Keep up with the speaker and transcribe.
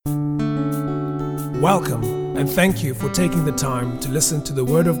Welcome and thank you for taking the time to listen to the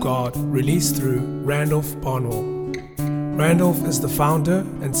Word of God released through Randolph Barnwell. Randolph is the founder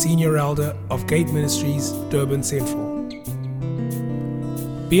and senior elder of Gate Ministries, Durban Central.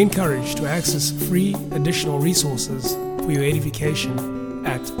 Be encouraged to access free additional resources for your edification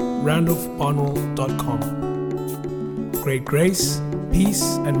at randolphbarnwell.com. Great grace,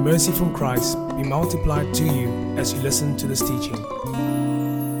 peace, and mercy from Christ be multiplied to you as you listen to this teaching.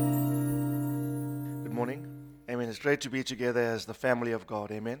 Good morning. Amen. It's great to be together as the family of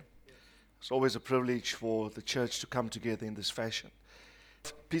God. Amen. It's always a privilege for the church to come together in this fashion.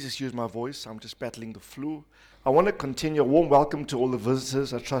 Please excuse my voice. I'm just battling the flu. I want to continue. A warm welcome to all the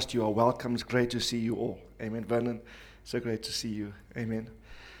visitors. I trust you are welcome. It's great to see you all. Amen. Vernon, so great to see you. Amen.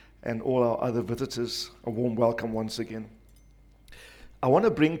 And all our other visitors, a warm welcome once again. I want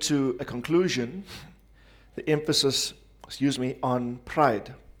to bring to a conclusion the emphasis, on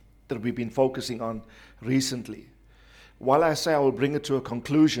pride that we've been focusing on recently. While I say I will bring it to a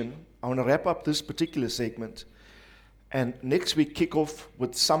conclusion, I want to wrap up this particular segment and next week kick off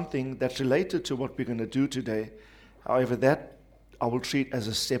with something that's related to what we're going to do today. However, that I will treat as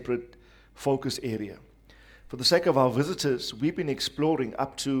a separate focus area. For the sake of our visitors, we've been exploring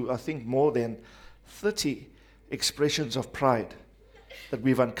up to, I think, more than 30 expressions of pride that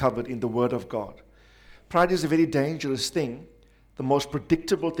we've uncovered in the Word of God. Pride is a very dangerous thing. The most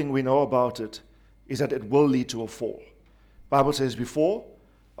predictable thing we know about it is that it will lead to a fall. The Bible says before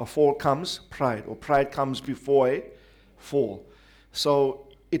a fall comes pride, or pride comes before a fall. So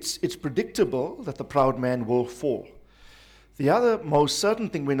it's predictable that the proud man will fall. The other most certain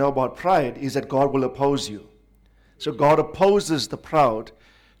thing we know about pride is that God will oppose you. So God opposes the proud,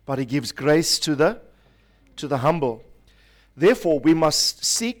 but He gives grace to the humble. Therefore, we must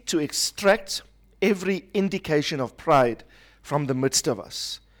seek to extract every indication of pride from the midst of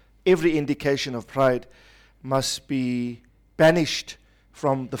us. Every indication of pride must be banished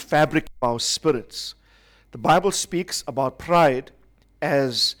from the fabric of our spirits. The Bible speaks about pride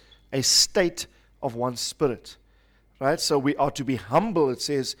as a state of one's spirit, right? So we are to be humble, it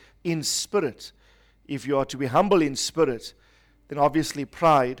says, in spirit. If you are to be humble in spirit, then obviously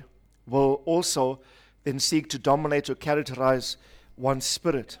pride will also then seek to dominate or characterize one's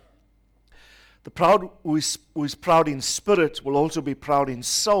spirit. The proud who is proud in spirit will also be proud in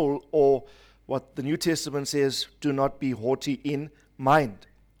soul, or what the New Testament says, do not be haughty in mind,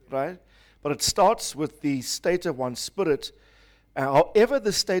 right? But it starts with the state of one's spirit. However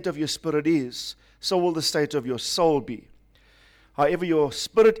the state of your spirit is, so will the state of your soul be. However your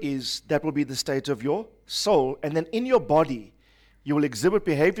spirit is, that will be the state of your soul. And then in your body, you will exhibit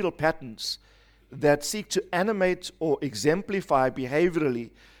behavioral patterns that seek to animate or exemplify behaviorally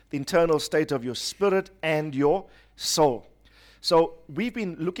the internal state of your spirit and your soul. So we've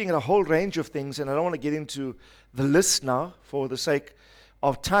been looking at a whole range of things, and I don't want to get into the list now for the sake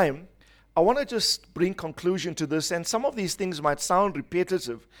of time. I want to just bring conclusion to this, and some of these things might sound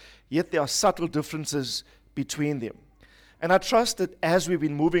repetitive, yet there are subtle differences between them. And I trust that as we've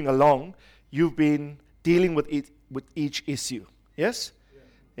been moving along, you've been dealing with each issue. Yes?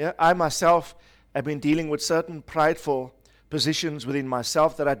 Yeah. I myself have been dealing with certain prideful positions within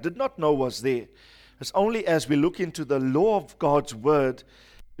myself that I did not know was there. It's only as we look into the law of God's word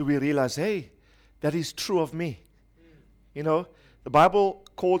do we realize, hey, that is true of me. You know, the Bible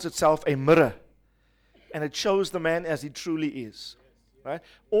calls itself a mirror, and it shows the man as he truly is. Right?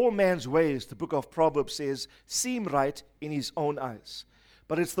 All man's ways, the book of Proverbs says, seem right in his own eyes.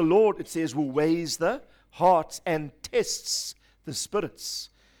 But it's the Lord, it says, who weighs the hearts and tests the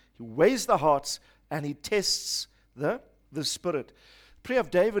spirits. He weighs the hearts and He tests the spirit. Prayer of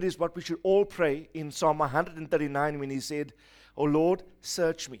David is what we should all pray in Psalm 139 when he said, "O Lord,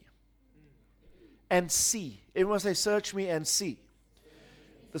 search me and see." Everyone say, search me and see.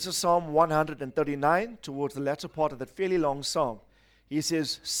 This is Psalm 139, towards the latter part of that fairly long psalm. He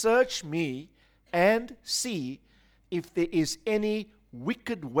says, search me and see if there is any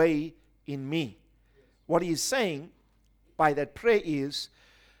wicked way in me. What he is saying by that prayer is,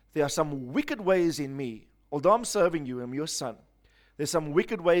 there are some wicked ways in me. Although I'm serving you, I'm your son. There's some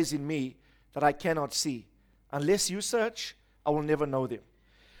wicked ways in me that I cannot see. Unless you search, I will never know them.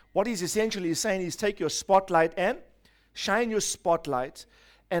 What he's essentially saying is, take your spotlight and shine your spotlight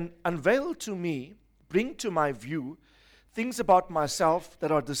and unveil to me, bring to my view, things about myself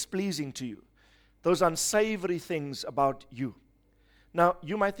that are displeasing to you. Those unsavory things about you. Now,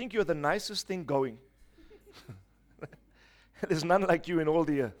 you might think you're the nicest thing going. There's none like you in all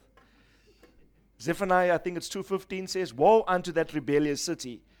the earth. Zephaniah, I think it's 2:15 says, woe unto that rebellious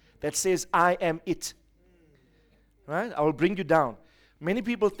city that says, I am it. Right? I will bring you down. Many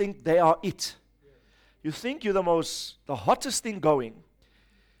people think they are it. You think you're the hottest thing going,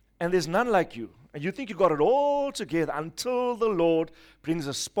 and there's none like you. And you think you got it all together until the Lord brings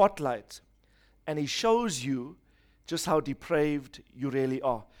a spotlight and He shows you just how depraved you really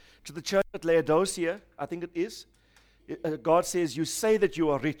are. To the church at Laodicea, I think it is, God says, you say that you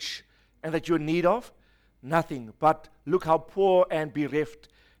are rich and that you're in need of nothing, but look how poor and bereft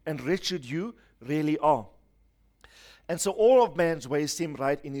and wretched you really are. And so all of man's ways seem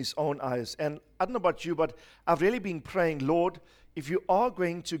right in his own eyes. And I don't know about you, but I've really been praying, Lord, if you are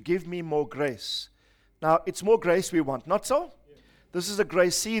going to give me more grace. Now, it's more grace we want, not so? Yeah. This is a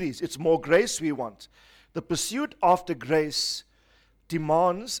grace series. It's more grace we want. The pursuit after grace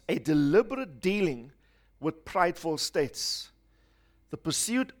demands a deliberate dealing with prideful states. The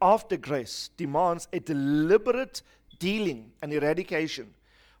pursuit after grace demands a deliberate dealing and eradication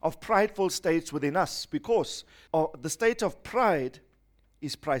of prideful states within us, because the state of pride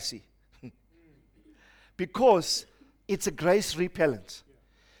is pricey. Because it's a grace repellent.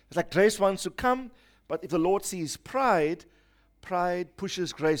 It's like grace wants to come, but if the Lord sees pride, pride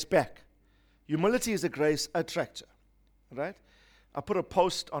pushes grace back. Humility is a grace attractor, right? I put a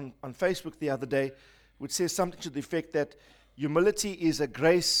post on Facebook the other day which says something to the effect that humility is a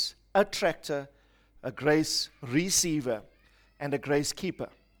grace attractor, a grace receiver, and a grace keeper.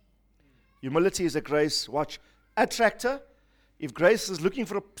 Humility is a grace, attractor. If grace is looking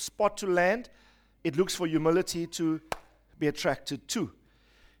for a spot to land, it looks for humility to be attracted to.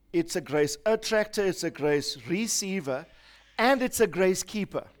 It's a grace attractor, it's a grace receiver, and it's a grace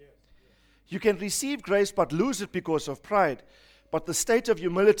keeper. You can receive grace but lose it because of pride. But the state of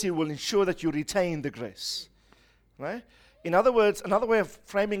humility will ensure that you retain the grace. Right? In other words, another way of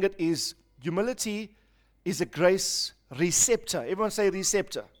framing it is humility is a grace receptor. Everyone say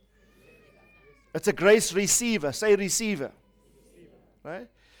receptor. It's a grace receiver. Say receiver. Right?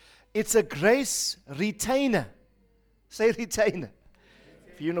 It's a grace retainer. Say retainer.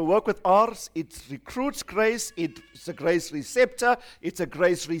 If you want to work with R's, it recruits grace, it's a grace receptor, it's a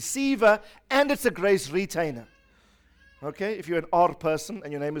grace receiver, and it's a grace retainer. Okay? If you're an R person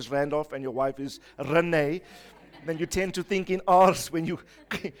and your name is Randolph and your wife is Renee, then you tend to think in R's when you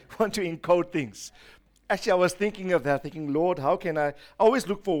want to encode things. Actually, I was thinking of that, thinking, Lord, how can I always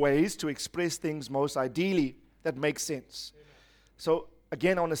look for ways to express things most ideally that make sense. Amen. So,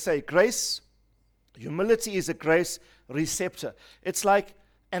 again, I want to say, grace, humility is a grace receptor. It's like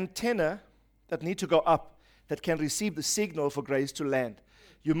antenna that need to go up that can receive the signal for grace to land.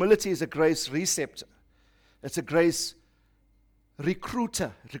 Humility is a grace receptor. It's a grace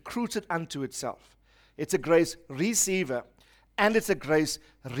recruiter, recruited unto itself. It's a grace receiver, and it's a grace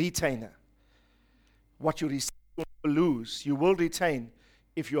retainer. What you receive, you will lose. You will retain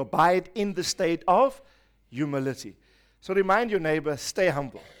if you abide in the state of humility. So remind your neighbor, stay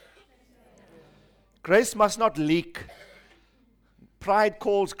humble. Grace must not leak. Pride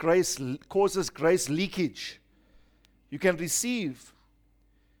causes grace leakage. You can receive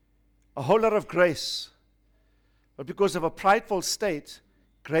a whole lot of grace, but because of a prideful state,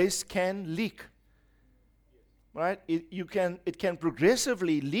 grace can leak. Right? It can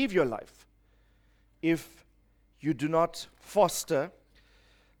progressively leave your life if you do not foster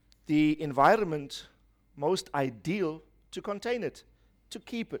the environment most ideal to contain it, to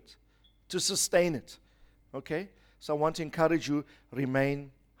keep it, to sustain it. Okay? So I want to encourage you,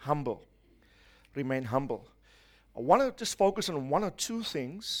 remain humble. Remain humble. I want to just focus on one or two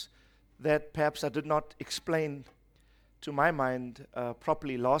things that perhaps I did not explain to my mind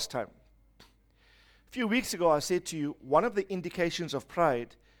properly last time. A few weeks ago I said to you, one of the indications of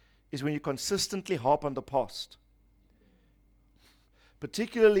pride is when you consistently harp on the past.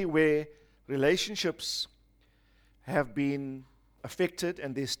 Particularly where relationships have been affected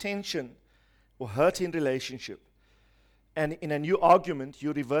and there's tension or hurt in relationship. And in a new argument,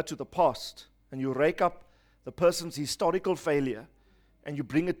 you revert to the past and you rake up the person's historical failure and you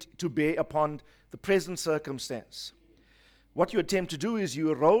bring it to bear upon the present circumstance. What you attempt to do is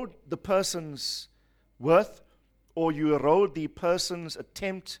you erode the person's worth, or you erode the person's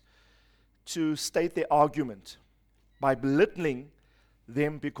attempt to state their argument by belittling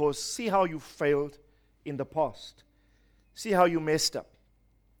them, because see how you failed in the past. See how you messed up.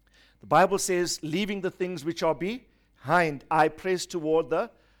 The Bible says, leaving the things which are behind, I press toward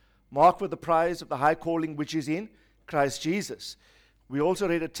the mark for the prize of the high calling which is in Christ Jesus. We also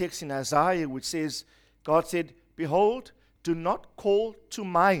read a text in Isaiah which says, God said, behold, do not call to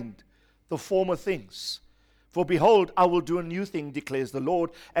mind the former things. For behold, I will do a new thing, declares the Lord,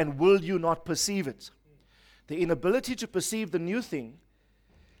 and will you not perceive it? The inability to perceive the new thing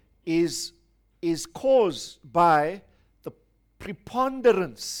is caused by the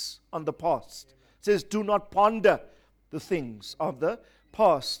preponderance on the past. It says, do not ponder the things of the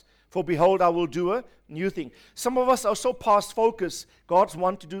past. For behold, I will do a new thing. Some of us are so past focused. God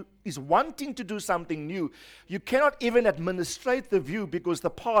is wanting to do something new. You cannot even administrate the view because the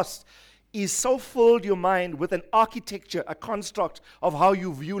past is so filled your mind with an architecture, a construct of how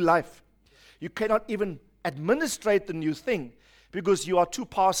you view life. You cannot even administrate the new thing because you are too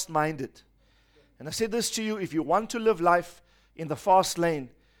past-minded. And I say this to you, if you want to live life in the fast lane,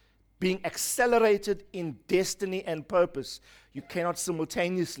 being accelerated in destiny and purpose, you cannot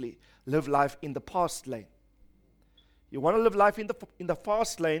simultaneously live life in the past lane. You want to live life in the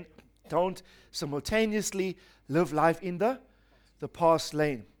fast lane, don't simultaneously live life in the past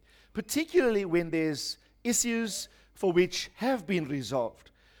lane. Particularly when there's issues for which have been resolved,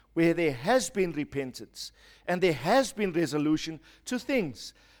 where there has been repentance, and there has been resolution to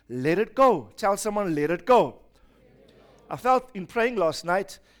things. Let it go. Tell someone, let it go. I felt in praying last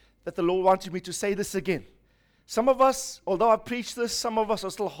night that the Lord wanted me to say this again. Some of us, although I preach this, some of us are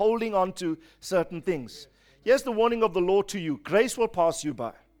still holding on to certain things. Here's the warning of the Lord to you. Grace will pass you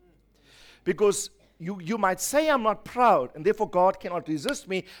by. Because you might say, I'm not proud, and therefore God cannot resist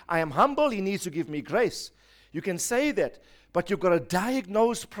me. I am humble, He needs to give me grace. You can say that, but you've got to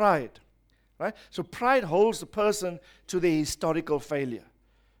diagnose pride. Right? So pride holds the person to their historical failure.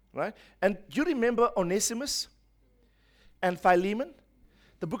 Right? And do you remember Onesimus and Philemon?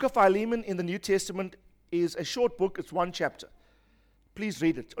 The book of Philemon in the New Testament is a short book. It's one chapter. Please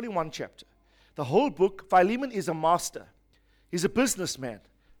read it. It's only one chapter. The whole book, Philemon is a master. He's a businessman.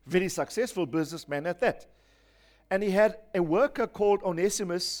 Very successful businessman at that. And he had a worker called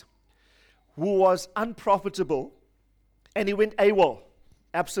Onesimus who was unprofitable, and he went AWOL,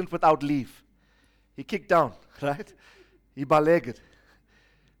 absent without leave. He kicked down, right? He balegged,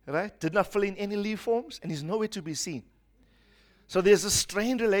 right? Did not fill in any leave forms, and he's nowhere to be seen. So there's a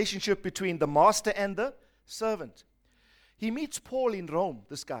strained relationship between the master and the servant. He meets Paul in Rome,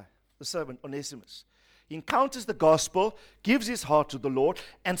 this guy, the servant, Onesimus. He encounters the gospel, gives his heart to the Lord,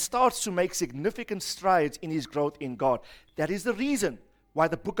 and starts to make significant strides in his growth in God. That is the reason why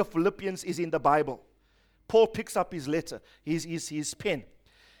the book of Philippians is in the Bible. Paul picks up his letter, his pen,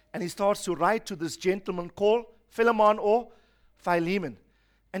 and he starts to write to this gentleman called Philemon or Philemon.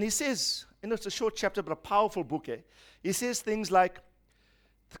 And he says, it's a short chapter, but a powerful book. He says things like,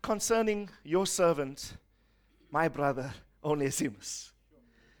 concerning your servant, my brother Onesimus.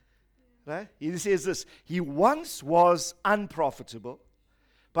 Right? He says this, he once was unprofitable,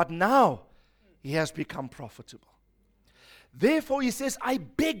 but now he has become profitable. Therefore, he says, I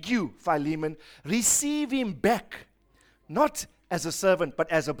beg you, Philemon, receive him back, not as a servant, but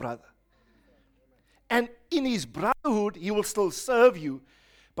as a brother. And in his brotherhood, he will still serve you.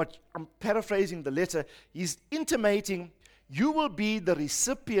 But I'm paraphrasing the letter. He's intimating you will be the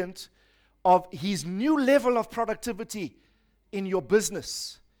recipient of his new level of productivity in your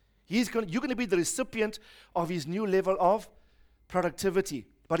business. You're going to be the recipient of his new level of productivity.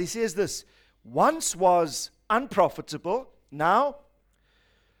 But he says this, once was unprofitable, now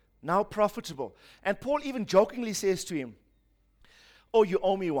profitable. And Paul even jokingly says to him, oh, you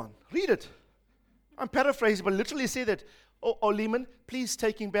owe me one. Read it. I'm paraphrasing, but literally say that, oh, Lehman, please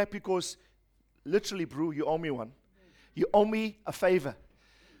take him back because literally, bro, you owe me one. You owe me a favor.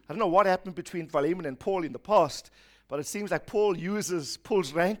 I don't know what happened between Philemon and Paul in the past, but it seems like Paul uses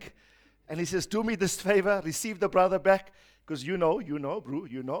Paul's rank, and he says, do me this favor, receive the brother back, because you know, bro,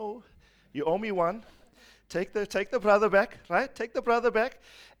 you owe me one. Take the brother back, right? Take the brother back.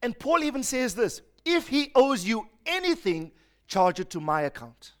 And Paul even says this, if he owes you anything, charge it to my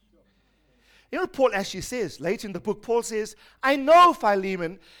account. You know what Paul actually says? Later in the book, Paul says, I know,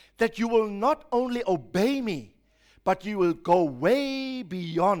 Philemon, that you will not only obey me, but you will go way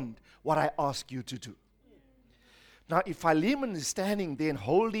beyond what I ask you to do. Now, if Philemon is standing there and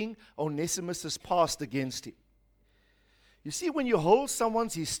holding Onesimus' past against him, you see, when you hold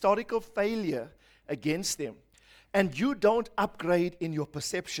someone's historical failure against them, and you don't upgrade in your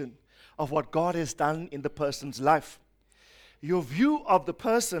perception of what God has done in the person's life, your view of the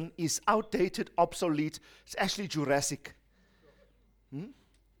person is outdated, obsolete. It's actually Jurassic.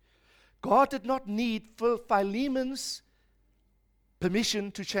 God did not need Philemon's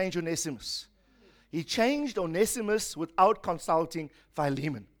permission to change Onesimus. He changed Onesimus without consulting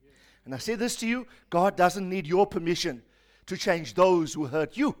Philemon. And I say this to you, God doesn't need your permission to change those who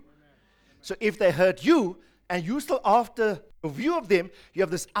hurt you. So if they hurt you, and you still after a view of them, you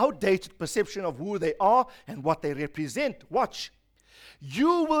have this outdated perception of who they are and what they represent. Watch.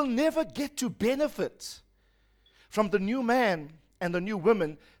 You will never get to benefit from the new man and the new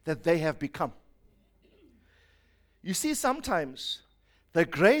woman that they have become. You see, sometimes the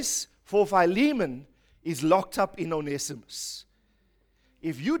grace For Philemon is locked up in Onesimus.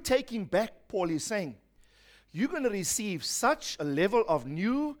 If you take him back, Paul is saying, you're going to receive such a level of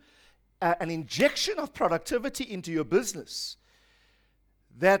new, an injection of productivity into your business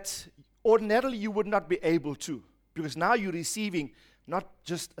that ordinarily you would not be able to. Because now you're receiving not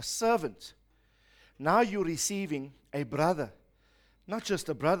just a servant. Now you're receiving a brother. Not just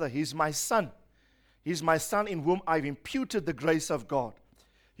a brother, he's my son. He's my son in whom I've imputed the grace of God.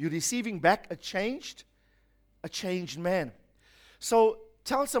 You're receiving back a changed man. So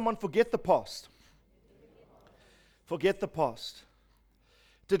tell someone, forget the past. Forget the past.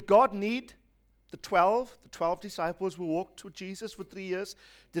 Did God need the 12 disciples who walked with Jesus for 3 years?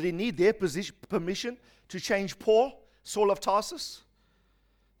 Did he need their permission to change Paul, Saul of Tarsus?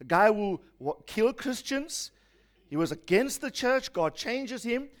 The guy who killed Christians. He was against the church. God changes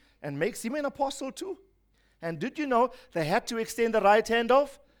him and makes him an apostle too. And did you know they had to extend the right hand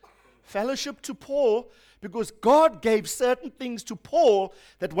of fellowship to Paul, because God gave certain things to Paul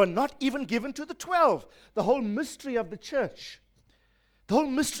that were not even given to the 12. The whole mystery of the church. The whole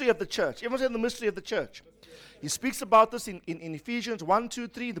mystery of the church. Everyone say the mystery of the church. He speaks about this in Ephesians 1, 2,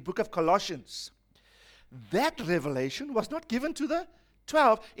 3, the book of Colossians. That revelation was not given to the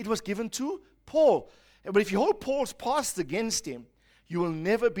 12. It was given to Paul. But if you hold Paul's past against him, you will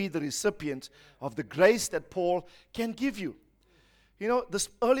never be the recipient of the grace that Paul can give you. You know,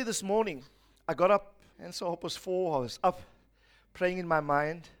 early this morning, I got up, and so it was 4. I was up praying in my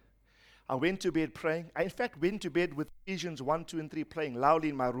mind. I went to bed praying. I, in fact, went to bed with Ephesians 1, 2, and 3 playing loudly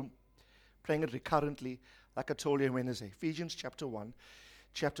in my room, praying it recurrently, like I told you on Wednesday. Ephesians chapter 1,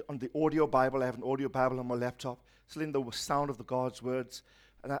 chapter on the audio Bible. I have an audio Bible on my laptop, still in the sound of the God's words.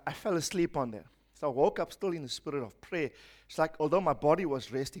 And I fell asleep on there. So I woke up still in the spirit of prayer. It's like, although my body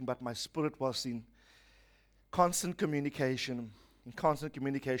was resting, but my spirit was in constant communication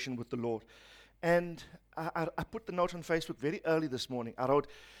with the Lord. And I put the note on Facebook very early this morning. I wrote,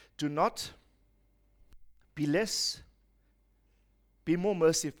 do not be more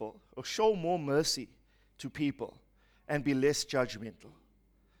merciful, or show more mercy to people, and be less judgmental.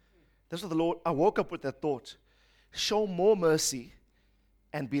 That's what the Lord, I woke up with that thought. Show more mercy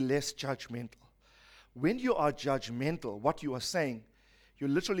and be less judgmental. When you are judgmental, what you are saying, you're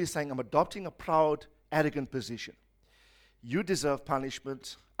literally saying, I'm adopting a proud, arrogant position. You deserve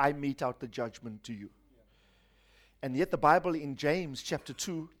punishment. I mete out the judgment to you. And yet the Bible in James chapter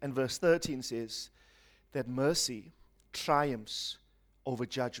 2 and verse 13 says that mercy triumphs over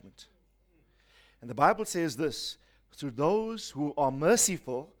judgment. And the Bible says this, through those who are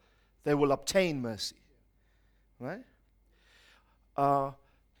merciful, they will obtain mercy. Right?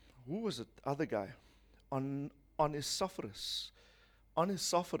 Who was it? Other guy. Onesiphorus.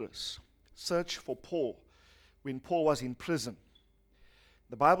 Onesiphorus searched for Paul when Paul was in prison.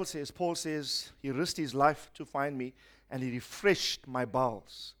 The Bible says, Paul says, he risked his life to find me, and he refreshed my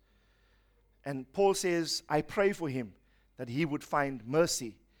bowels. And Paul says, I pray for him that he would find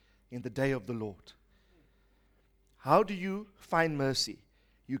mercy in the day of the Lord. How do you find mercy?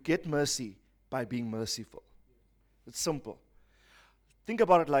 You get mercy by being merciful. It's simple. Think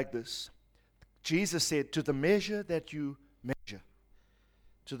about it like this. Jesus said, to the measure that you measure,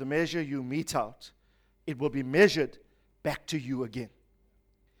 to the measure you mete out, it will be measured back to you again.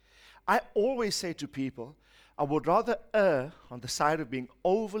 I always say to people, I would rather err on the side of being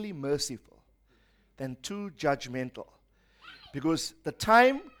overly merciful than too judgmental. Because the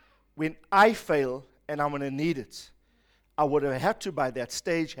time when I fail and I'm going to need it, I would have had to, by that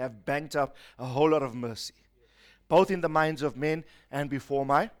stage, have banked up a whole lot of mercy, both in the minds of men and before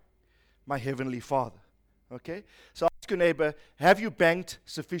my heavenly Father. Okay? So ask your neighbor, have you banked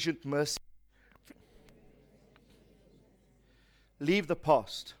sufficient mercy? Leave the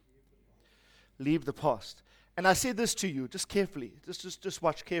past. Leave the past. And I say this to you, just carefully. Just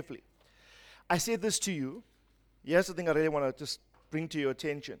watch carefully. I say this to you. Here's the thing I really want to just bring to your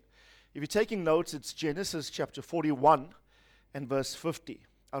attention. If you're taking notes, it's Genesis chapter 41 and verse 50.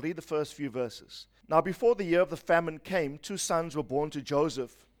 I'll read the first few verses. Now before the year of the famine came, 2 sons were born to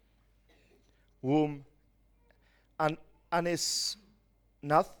Joseph, whom Asenath,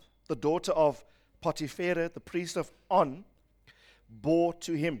 the daughter of Potiphera, the priest of On, bore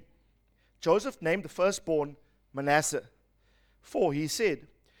to him. Joseph named the firstborn Manasseh, for he said,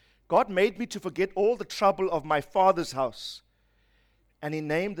 God made me to forget all the trouble of my father's house. And he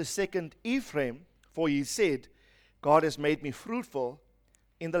named the second Ephraim, for he said, God has made me fruitful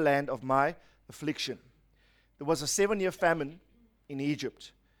in the land of my affliction. There was a 7-year famine in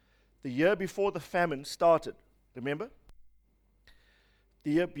Egypt. The year before the famine started, remember?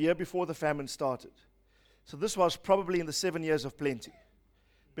 The year before the famine started. So this was probably in the 7 years of plenty.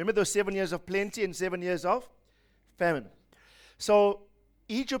 Remember those 7 years of plenty and 7 years of famine. So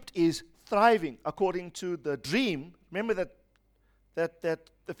Egypt is thriving according to the dream. Remember that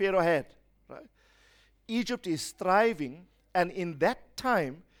the Pharaoh had, right? Egypt is thriving, and in that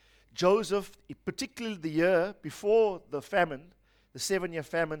time, Joseph, particularly the year before the famine, the 7-year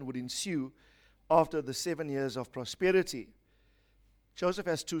famine would ensue after the 7 years of prosperity. Joseph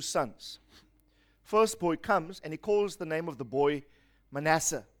has 2 sons. First boy comes, and he calls the name of the boy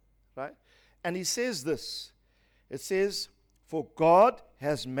Manasseh, right? And he says this. It says, "For God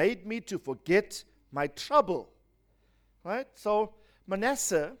has made me to forget my trouble." Right? So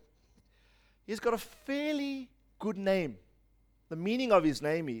Manasseh, he's got a fairly good name. The meaning of his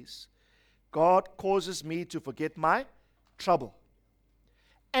name is, God causes me to forget my trouble.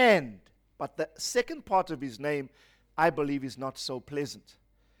 But the second part of his name, I believe, is not so pleasant.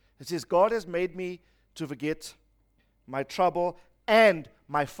 It says, God has made me to forget my trouble and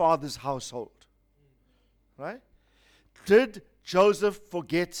my father's household. Right? Did Joseph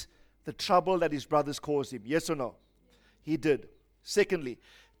forget the trouble that his brothers caused him? Yes or no? He did. Secondly,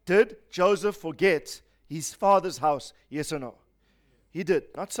 did Joseph forget his father's house? Yes or no? He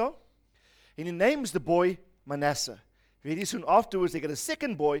did. Not so? And he names the boy Manasseh. Very soon afterwards, they get a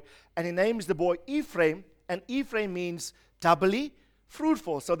second boy, and he names the boy Ephraim, and Ephraim means doubly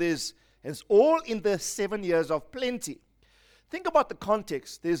fruitful. So it's all in the 7 years of plenty. Think about the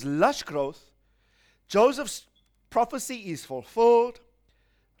context. There's lush growth. Joseph's prophecy is fulfilled,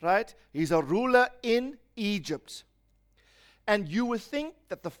 right? He's a ruler in Egypt. And you would think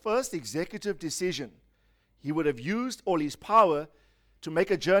that the first executive decision, he would have used all his power to make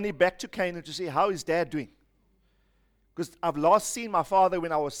a journey back to Canaan to see how is dad doing. Because I've last seen my father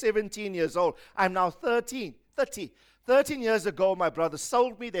when I was 17 years old. I'm now 30. 13 years ago, my brothers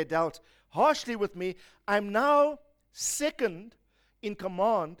sold me. They dealt harshly with me. I'm now second in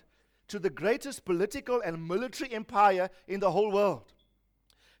command to the greatest political and military empire in the whole world.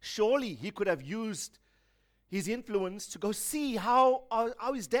 Surely he could have used his influence to go see how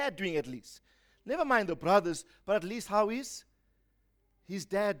is dad doing at least. Never mind the brothers, but at least how is his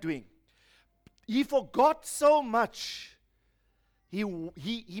dad doing. He forgot so much.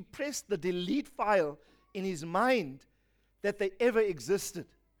 He pressed the delete file in his mind that they ever existed.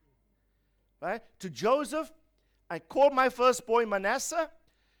 Right? To Joseph, I called my first boy Manasseh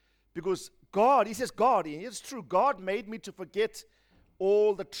because God, he says God, and it's true, God made me to forget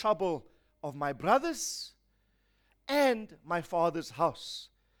all the trouble of my brothers and my father's house.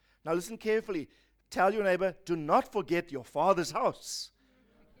 Now listen carefully. Tell your neighbor, do not forget your father's house.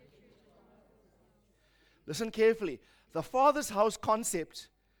 Listen carefully. The father's house concept,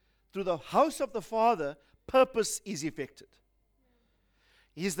 through the house of the father, purpose is effected.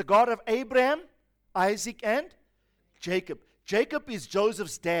 He is the God of Abraham, Isaac, and Jacob. Jacob is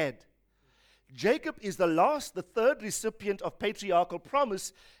Joseph's dad. Jacob is the third recipient of patriarchal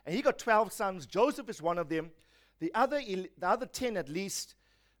promise, and he got 12 sons. Joseph is one of them. The other 10 at least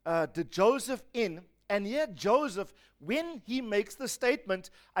did Joseph in. And yet Joseph, when he makes the statement,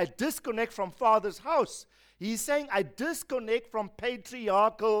 I disconnect from father's house, he's saying, I disconnect from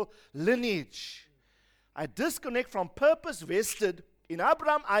patriarchal lineage. I disconnect from purpose vested in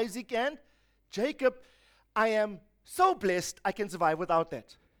Abraham, Isaac, and Jacob. I am so blessed I can survive without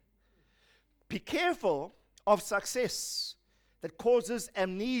that. Be careful of success that causes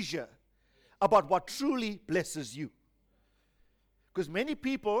amnesia about what truly blesses you. Because many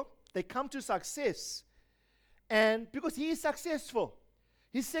people, they come to success, and because he is successful,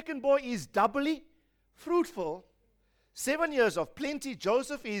 his second boy is doubly fruitful. 7 years of plenty.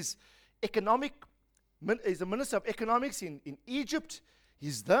 Joseph is a minister of economics in Egypt.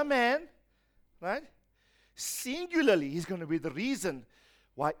 He's the man, right? Singularly, he's going to be the reason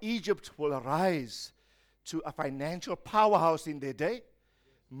why Egypt will arise to a financial powerhouse in their day.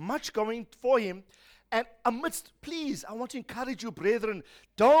 Much going for him. And please, I want to encourage you, brethren,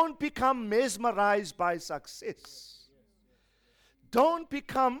 don't become mesmerized by success. Don't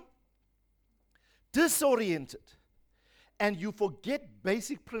become disoriented. And you forget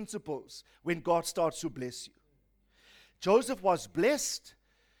basic principles when God starts to bless you. Joseph was blessed,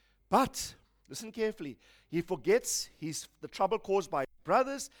 but, listen carefully, he forgets the trouble caused by his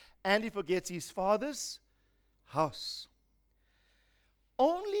brothers, and he forgets his father's house.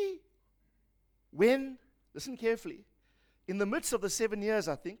 Only when, listen carefully, in the midst of the 7 years,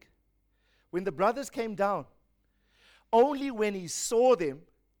 I think, when the brothers came down, only when he saw them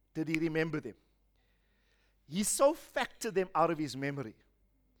did he remember them. He so factored them out of his memory.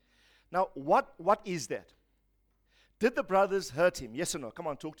 Now, what is that? Did the brothers hurt him? Yes or no? Come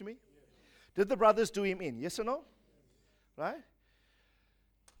on, talk to me. Yes. Did the brothers do him in? Yes or no? Right?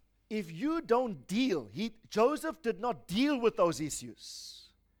 if you don't deal, Joseph did not deal with those issues.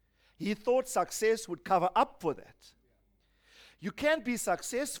 He thought success would cover up for that. You can't be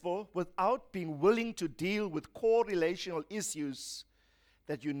successful without being willing to deal with core relational issues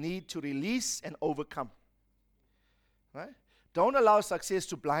that you need to release and overcome. Right? Don't allow success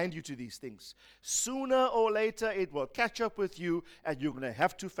to blind you to these things. Sooner or later, it will catch up with you, and you're going to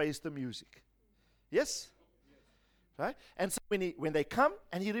have to face the music. Yes? Right? And so when they come,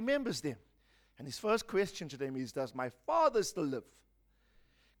 and he remembers them, and his first question to them is, does my father still live?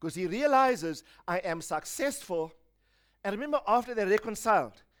 Because he realizes, I am successful. And remember, after they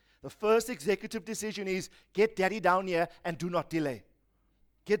reconciled, the first executive decision is, get daddy down here and do not delay.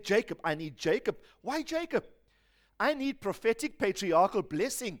 Get Jacob. I need Jacob. Why Jacob? I need prophetic patriarchal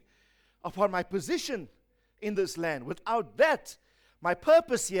blessing upon my position in this land. Without that, my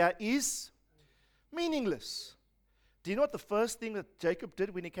purpose here is meaningless. Do you know what the first thing that Jacob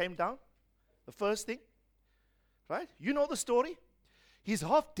did when he came down? The first thing? Right? You know the story? He's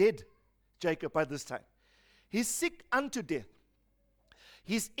half dead, Jacob, by this time. He's sick unto death.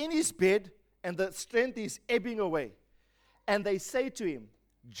 He's in his bed, and the strength is ebbing away. And they say to him,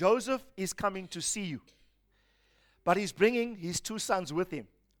 Joseph is coming to see you. But he's bringing his two sons with him,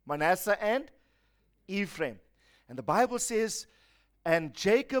 Manasseh and Ephraim. And the Bible says, and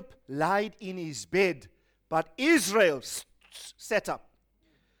Jacob lied in his bed, but Israel sat up.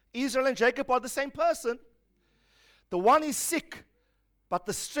 Israel and Jacob are the same person. The one is sick, but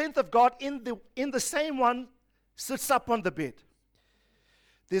the strength of God in the same one sits up on the bed.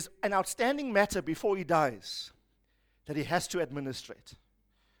 There's an outstanding matter before he dies that he has to administrate.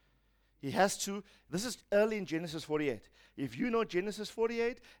 He has to, this is early in Genesis 48. If you know Genesis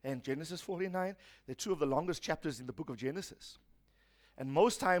 48 and Genesis 49, they're two of the longest chapters in the book of Genesis. And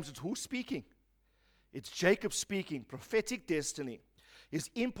most times it's who's speaking? It's Jacob speaking, prophetic destiny. He's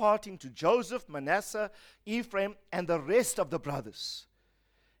imparting to Joseph, Manasseh, Ephraim, and the rest of the brothers.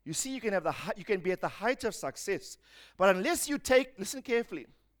 You see, you can be at the height of success. But unless you listen carefully.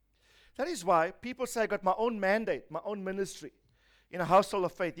 That is why people say, I got my own mandate, my own ministry in a household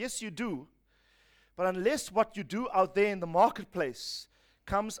of faith. Yes, you do. But unless what you do out there in the marketplace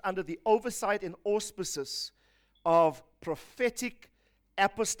comes under the oversight and auspices of prophetic,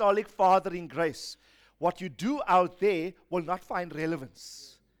 apostolic fathering grace, what you do out there will not find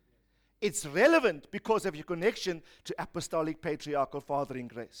relevance. It's relevant because of your connection to apostolic, patriarchal fathering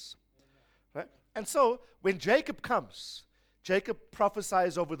grace. Right? And so, when Jacob comes, Jacob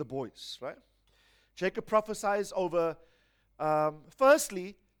prophesies over the boys, right? Jacob prophesies over,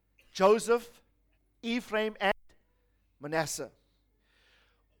 firstly, Joseph, Ephraim, and Manasseh.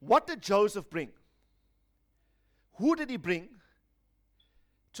 What did Joseph bring? Who did he bring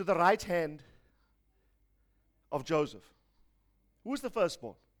to the right hand of Joseph? Who was the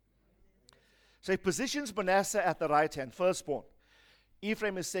firstborn? So he positions Manasseh at the right hand, firstborn.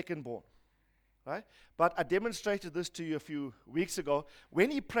 Ephraim is secondborn. Right? But I demonstrated this to you a few weeks ago.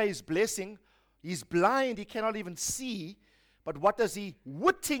 When he prays blessing, he's blind, he cannot even see. But what does he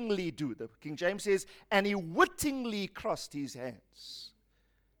wittingly do? The King James says, and he wittingly crossed his hands.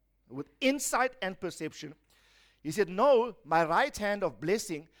 With insight and perception. He said, no, my right hand of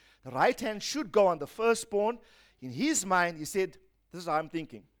blessing, the right hand should go on the firstborn. In his mind, he said, this is how I'm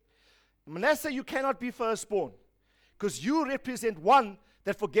thinking. Manasseh, you cannot be firstborn. Because you represent one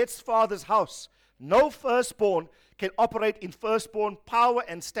that forgets father's house. No firstborn can operate in firstborn power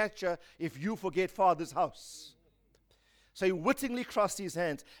and stature if you forget father's house. So he wittingly crossed his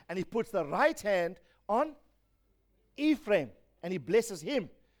hands, and he puts the right hand on Ephraim, and he blesses him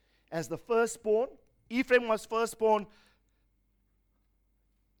as the firstborn. Ephraim was firstborn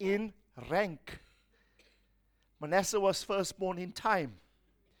in rank. Manasseh was firstborn in time.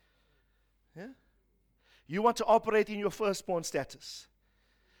 Yeah? You want to operate in your firstborn status.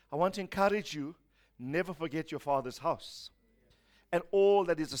 I want to encourage you, never forget your father's house and all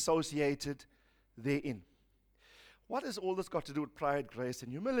that is associated therein. What has all this got to do with pride, grace,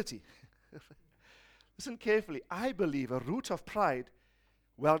 and humility? Listen carefully. I believe a root of pride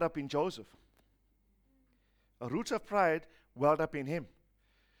welled up in Joseph. A root of pride welled up in him.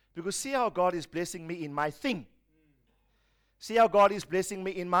 Because see how God is blessing me in my thing. See how God is blessing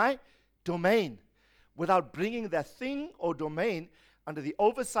me in my domain. Without bringing that thing or domain under the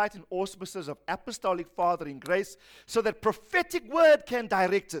oversight and auspices of apostolic fathering grace, so that prophetic word can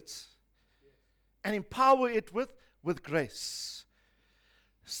direct it and empower it with grace.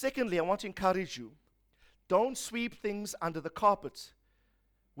 Secondly, I want to encourage you, don't sweep things under the carpet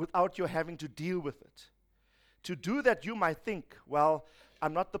without you having to deal with it. To do that, you might think, well,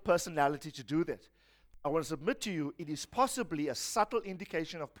 I'm not the personality to do that. I want to submit to you, it is possibly a subtle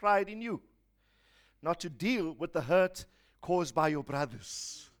indication of pride in you, not to deal with the hurt caused by your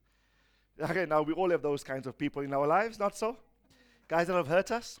brothers. Okay, now we all have those kinds of people in our lives, not so? Guys that have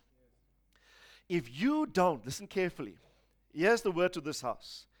hurt us. If you don't, listen carefully, here's the word to this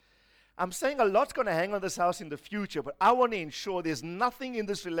house. I'm saying a lot's going to hang on this house in the future, but I want to ensure there's nothing in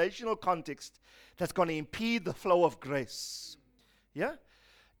this relational context that's going to impede the flow of grace. Yeah?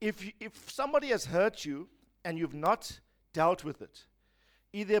 If somebody has hurt you and you've not dealt with it,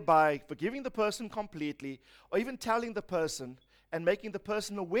 either by forgiving the person completely or even telling the person and making the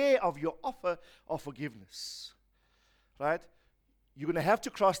person aware of your offer of forgiveness, right? You're going to have to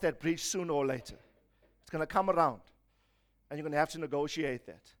cross that bridge sooner or later. It's going to come around, and you're going to have to negotiate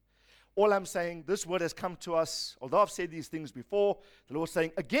that. All I'm saying, this word has come to us, although I've said these things before, the Lord's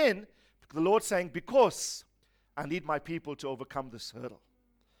saying again, the Lord's saying, because I need my people to overcome this hurdle.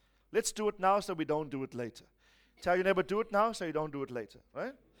 Let's do it now so we don't do it later. Tell your neighbor, do it now so you don't do it later,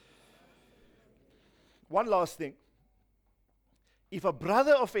 right? One last thing. If a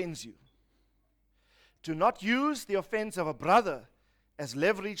brother offends you, do not use the offense of a brother as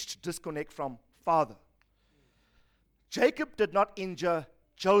leverage to disconnect from father. Jacob did not injure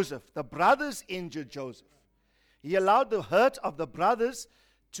Joseph. The brothers injured Joseph. He allowed the hurt of the brothers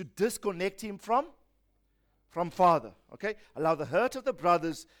to disconnect him from father. Okay? Allow the hurt of the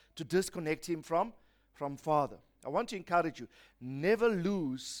brothers to disconnect him from father. I want to encourage you, never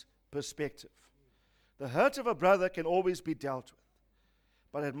lose perspective. The hurt of a brother can always be dealt with,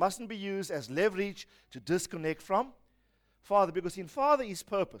 but it mustn't be used as leverage to disconnect from father, because in father is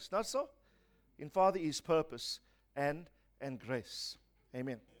purpose, not so? In father is purpose and grace.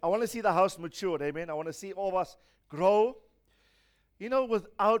 Amen. I want to see the house matured. Amen. I want to see all of us grow,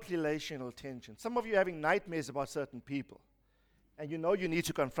 without relational tension. Some of you are having nightmares about certain people, and you know you need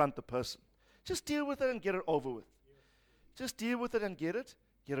to confront the person. Just deal with it and get it over with. Just deal with it and get it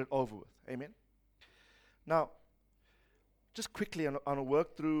over with. Amen. Now, just quickly, I want to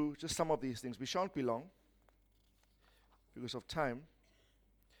work through just some of these things. We shan't be long because of time.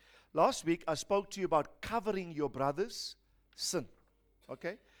 Last week, I spoke to you about covering your brother's sin.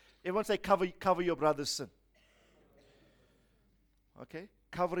 Okay? Everyone say, cover your brother's sin. Okay?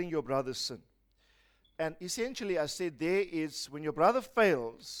 Covering your brother's sin. And essentially, I said there is, when your brother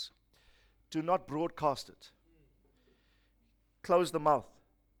fails, do not broadcast it. Close the mouth.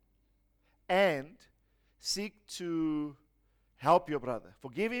 And seek to help your brother.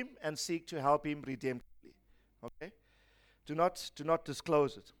 Forgive him and seek to help him redemptively. Okay? Do not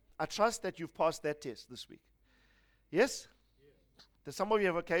disclose it. I trust that you've passed that test this week. Yes? Did some of you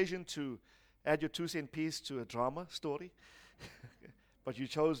have occasion to add your 2-cent piece to a drama story? But you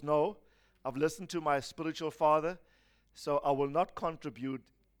chose no. I've listened to my spiritual father, so I will not contribute.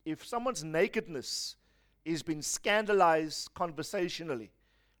 If someone's nakedness is being scandalized conversationally,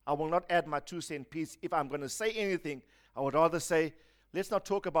 I will not add my 2-cent piece. If I'm going to say anything, I would rather say, let's not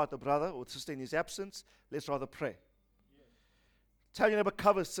talk about the brother or sister in his absence. Let's rather pray. Tell your neighbor,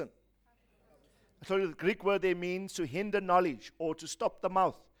 cover sin. I told you the Greek word there means to hinder knowledge or to stop the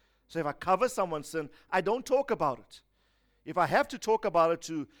mouth. So if I cover someone's sin, I don't talk about it. If I have to talk about it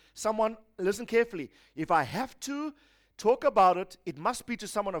to someone, listen carefully. If I have to talk about it, it must be to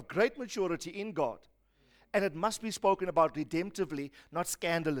someone of great maturity in God. And it must be spoken about redemptively, not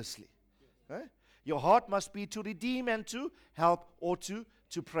scandalously. Right? Your heart must be to redeem and to help or to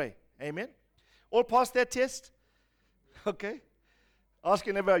pray. Amen? All past that test? Okay. Ask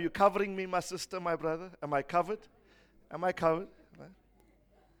your neighbor, are you covering me, my sister, my brother? Am I covered? Am I covered? Right?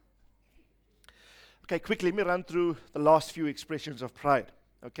 Okay, quickly, let me run through the last few expressions of pride.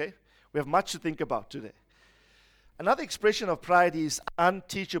 Okay? We have much to think about today. Another expression of pride is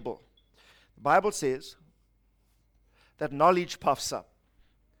unteachable. The Bible says that knowledge puffs up.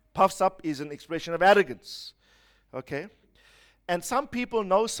 Puffs up is an expression of arrogance. Okay? And some people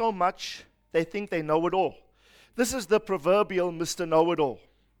know so much, they think they know it all. This is the proverbial Mr. Know-it-all,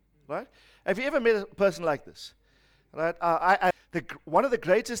 right? Have you ever met a person like this? Right? One of the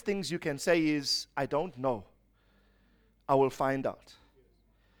greatest things you can say is, I don't know. I will find out.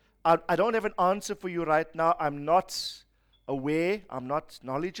 I don't have an answer for you right now. I'm not aware. I'm not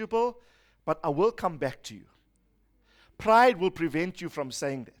knowledgeable. But I will come back to you. Pride will prevent you from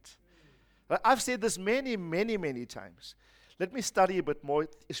saying that. Right? I've said this many, many, many times. Let me study a bit more,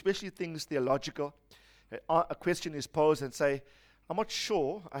 especially things theological. A question is posed and say, I'm not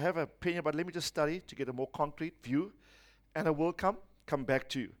sure, I have an opinion, but let me just study to get a more concrete view, and I will come back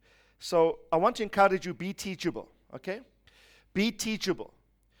to you. So I want to encourage you, be teachable, okay? Be teachable.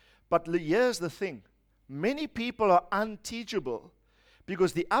 But here's the thing. Many people are unteachable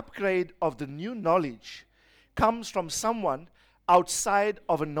because the upgrade of the new knowledge comes from someone outside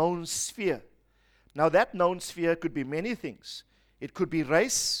of a known sphere. Now, that known sphere could be many things. It could be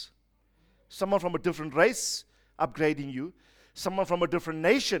race, someone from a different race upgrading you, someone from a different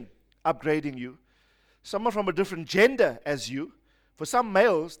nation upgrading you, someone from a different gender as you. For some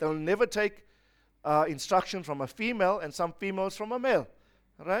males, they'll never take instruction from a female, and some females from a male,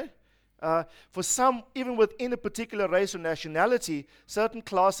 right? For some, even within a particular race or nationality, certain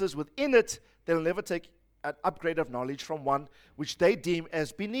classes within it, they'll never take an upgrade of knowledge from one which they deem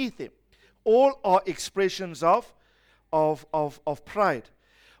as beneath them. All are expressions of pride.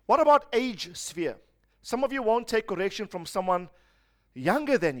 What about age sphere? Some of you won't take correction from someone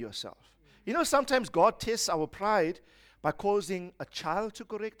younger than yourself. You know, sometimes God tests our pride by causing a child to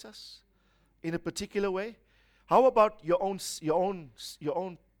correct us in a particular way. How about your own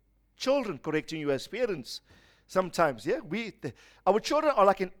children correcting you as parents? Sometimes, yeah, our children are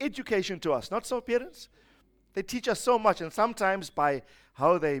like an education to us, not so, parents? They teach us so much, and sometimes by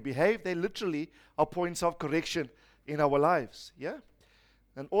how they behave, they literally are points of correction in our lives, yeah?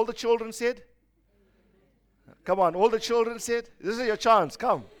 And all the children said, come on, all the children said, this is your chance,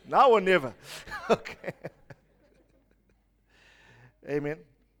 come, now or never. Okay. Amen.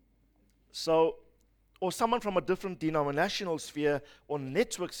 So, or someone from a different denominational sphere or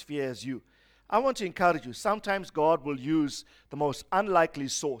network sphere as you. I want to encourage you, sometimes God will use the most unlikely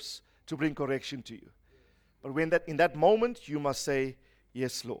source to bring correction to you. But in that moment, you must say,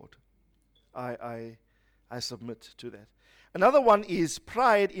 yes, Lord, I submit to that. Another one is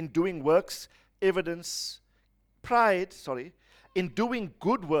pride in doing works, in doing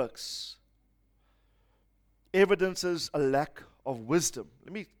good works evidences a lack of wisdom.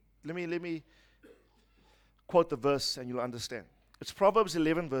 Let me quote the verse and you'll understand. It's Proverbs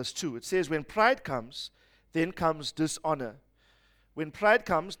 11 verse 2. It says, when pride comes, then comes dishonor. When pride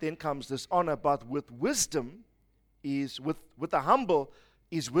comes, then comes dishonor, but with wisdom with the humble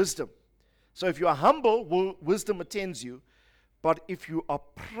is wisdom. So if you are humble, wisdom attends you. But if you are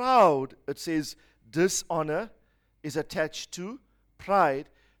proud, it says dishonor is attached to pride.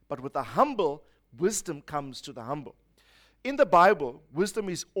 But with the humble, wisdom comes to the humble. In the Bible, wisdom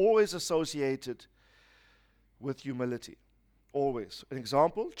is always associated with humility. Always. An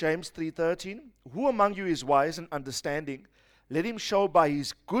example, James 3:13. Who among you is wise and understanding? Let him show by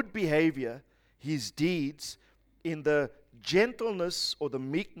his good behavior, his deeds, in the gentleness or the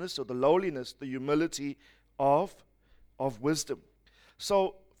meekness or the lowliness, the humility of wisdom.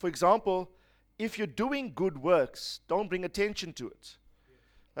 So, for example, if you're doing good works, don't bring attention to it.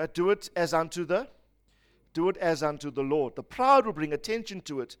 Do it as unto the Lord. The proud will bring attention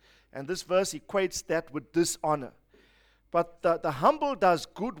to it, and this verse equates that with dishonor. But the humble does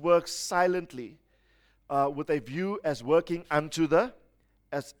good works silently, with a view as working unto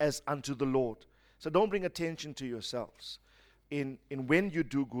as unto the Lord. So don't bring attention to yourselves in when you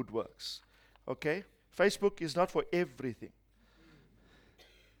do good works. Okay? Facebook is not for everything.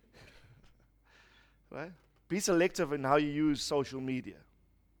 Right? Be selective in how you use social media.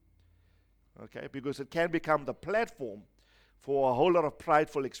 Okay? Because it can become the platform for a whole lot of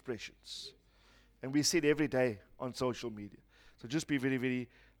prideful expressions. And we see it every day on social media. So just be very, very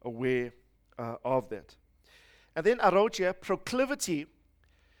aware of that. And then I wrote here, proclivity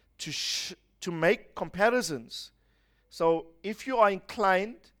to make comparisons. So if you are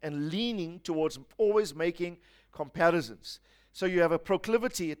inclined and leaning towards always making comparisons, so you have a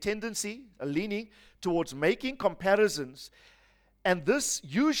proclivity, a tendency, a leaning towards making comparisons, and this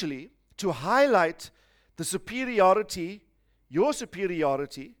usually to highlight the superiority, your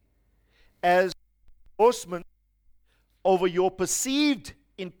superiority, as endorsement over your perceived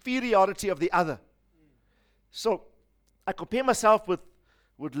inferiority of the other. So I compare myself with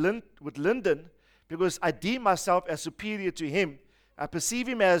Lyndon because I deem myself as superior to him. I perceive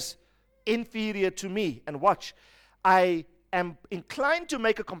him as inferior to me. And watch, I am inclined to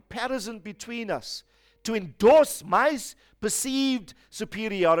make a comparison between us to endorse my perceived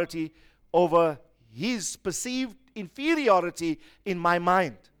superiority over his perceived inferiority in my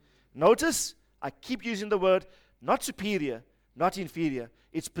mind. Notice, I keep using the word not superior, not inferior.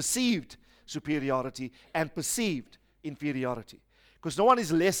 It's perceived superiority and perceived inferiority. Because no one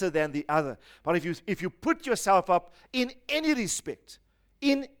is lesser than the other. But if you put yourself up in any respect,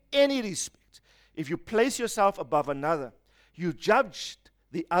 if you place yourself above another, you judged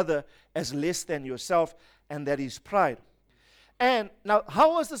the other as less than yourself, and that is pride. And now,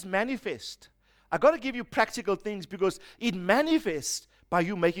 how does this manifest? I got to give you practical things because it manifests by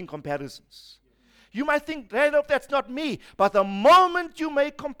you making comparisons. You might think, Randolph, that's not me. But the moment you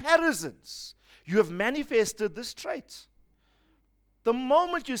make comparisons, you have manifested this trait. The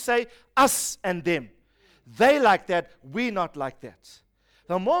moment you say us and them, they like that, we not like that.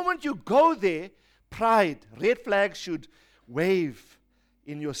 The moment you go there, pride, red flags should wave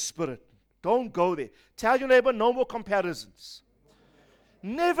in your spirit. Don't go there. Tell your neighbor, no more comparisons.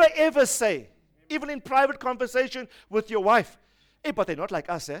 Never ever say, even in private conversation with your wife, hey, but they're not like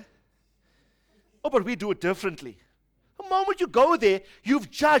us, eh? Oh, but we do it differently. The moment you go there,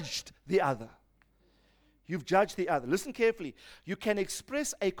 you've judged the other. You've judged the other. Listen carefully. You can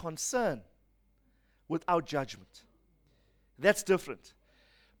express a concern without judgment. That's different.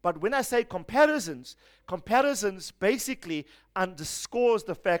 But when I say comparisons basically underscores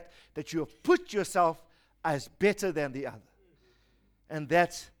the fact that you have put yourself as better than the other. And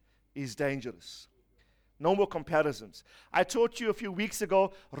that is dangerous. No more comparisons. I taught you a few weeks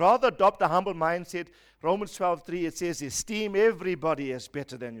ago, rather adopt a humble mindset. Romans 12:3, it says, esteem everybody as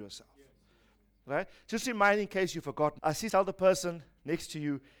better than yourself. Right? Just remind in case you forgot. I see tell the person next to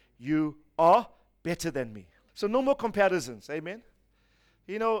you, you are better than me. So no more comparisons. Amen?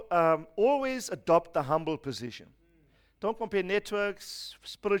 Always adopt the humble position. Don't compare networks,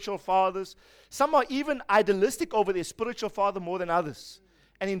 spiritual fathers. Some are even idealistic over their spiritual father more than others.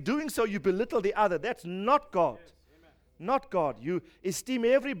 And in doing so, you belittle the other. That's not God. Yes, not God. You esteem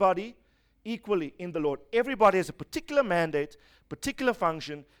everybody equally in the Lord. Everybody has a particular mandate, particular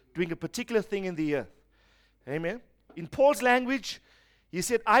function, doing a particular thing in the earth. Amen. In Paul's language, he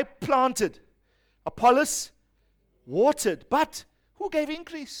said, I planted, Apollos watered, but who gave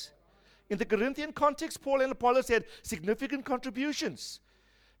increase? In the Corinthian context, Paul and Apollos had significant contributions.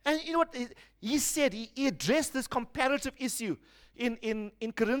 And you know what? He said, he addressed this comparative issue in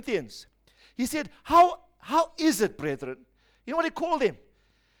Corinthians. He said, how is it, brethren? You know what he called them?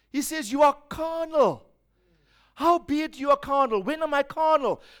 He says, you are carnal. Howbeit you are carnal. When am I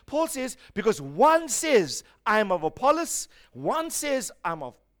carnal? Paul says, because one says, I am of Apollos. One says, I'm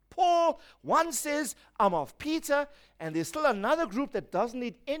of Paul. One says, I'm of Peter. And there's still another group that doesn't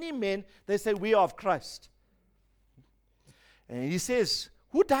need any men. They say, we are of Christ. And he says,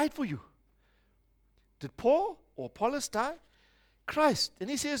 who died for you? Did Paul or Apollos die? Christ. And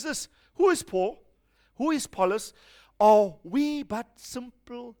he says this, who is Paul? Who is Apollos? Are we but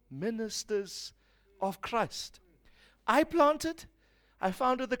simple ministers of Christ? I planted. I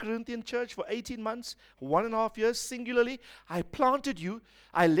founded the Corinthian church for 18 months, 1.5 years singularly. I planted you.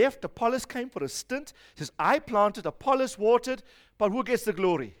 I left. Apollos came for a stint. He says, I planted, Apollos watered, but who gets the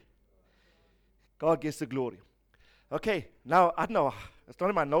glory? God gets the glory. Okay, now, I don't know, it's not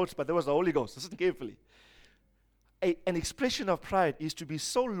in my notes, but there was the Holy Ghost. Listen carefully. An expression of pride is to be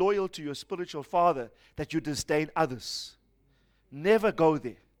so loyal to your spiritual father that you disdain others. Never go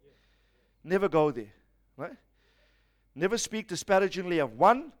there. Never go there. Right? Never speak disparagingly of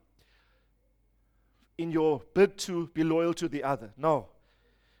one in your bid to be loyal to the other. No.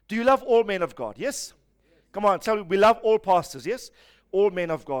 Do you love all men of God? Yes? Come on, tell me, we love all pastors, yes? All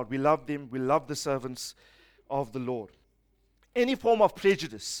men of God. We love them. We love the servants of the Lord. Any form of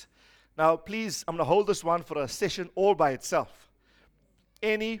prejudice. Now, please, I'm going to hold this one for a session all by itself.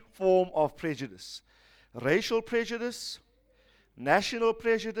 Any form of prejudice. Racial prejudice, national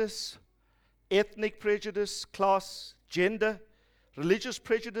prejudice, ethnic prejudice, class, gender, religious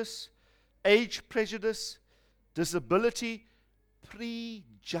prejudice, age prejudice, disability,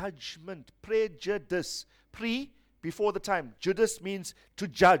 prejudgment, prejudice. Before the time. Judice means to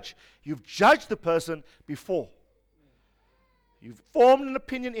judge. You've judged the person before. You've formed an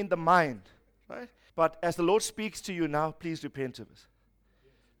opinion in the mind, right? But as the Lord speaks to you now, please repent of it.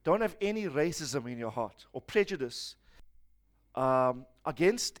 Don't have any racism in your heart or prejudice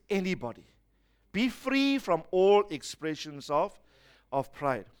against anybody. Be free from all expressions of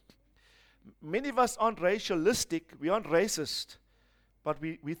pride. Many of us aren't racialistic, we aren't racist, but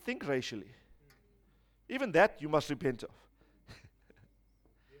we think racially. Even that you must repent of.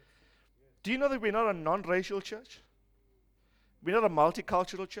 Do you know that we're not a non-racial church? We're not a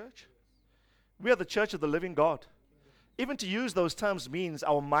multicultural church. We are the church of the living God. Even to use those terms means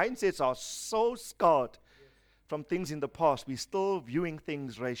our mindsets are so scarred from things in the past, we're still viewing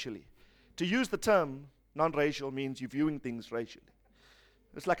things racially. To use the term non-racial means you're viewing things racially.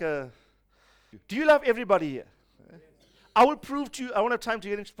 It's like do you love everybody here? I will prove to you, I won't have time to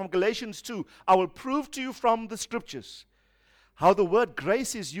get into from Galatians 2. I will prove to you from the scriptures how the word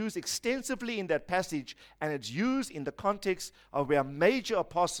grace is used extensively in that passage, and it's used in the context of where a major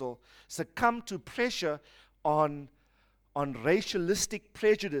apostle succumbed to pressure on racialistic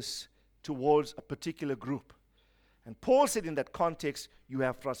prejudice towards a particular group. And Paul said in that context, you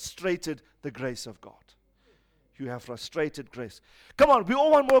have frustrated the grace of God. You have frustrated grace. Come on, we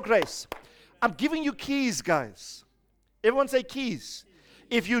all want more grace. I'm giving you keys, guys. Everyone say keys.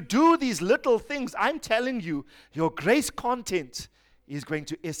 If you do these little things, I'm telling you, your grace content is going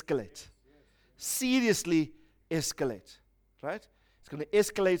to escalate. Seriously escalate. Right? It's going to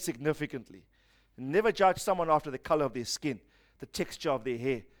escalate significantly. Never judge someone after the color of their skin, the texture of their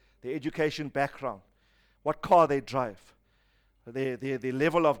hair, their education background, what car they drive, their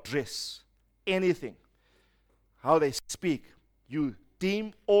level of dress, anything, how they speak. You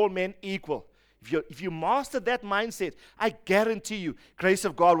deem all men equal. If you master that mindset, I guarantee you, grace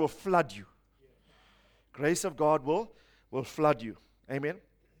of God will flood you. Grace of God will flood you. Amen.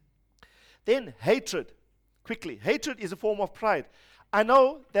 Then hatred. Quickly. Hatred is a form of pride. I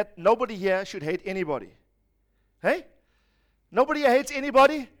know that nobody here should hate anybody. Hey? Nobody here hates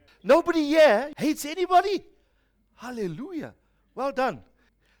anybody? Nobody here hates anybody? Hallelujah. Well done.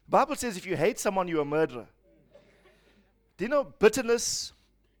 The Bible says if you hate someone, you're a murderer. Do you know bitterness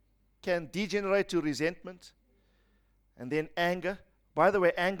can degenerate to resentment and then anger? By the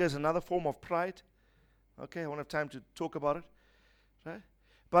way, anger is another form of pride. Okay, I won't have time to talk about it. Right?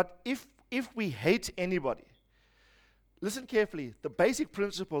 But if we hate anybody, listen carefully. The basic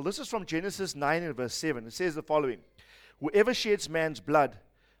principle, this is from Genesis 9 and verse 7. It says the following: whoever sheds man's blood,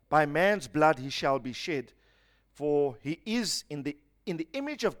 by man's blood he shall be shed, for he is in the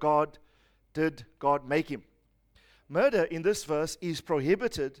image of God did God make him. Murder in this verse is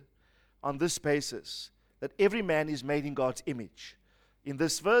prohibited on this basis, that every man is made in God's image. In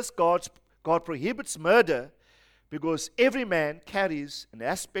this verse, God prohibits murder because every man carries an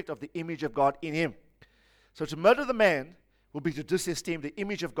aspect of the image of God in him. So to murder the man will be to disesteem the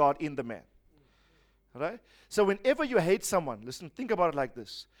image of God in the man. All right? So whenever you hate someone, listen, think about it like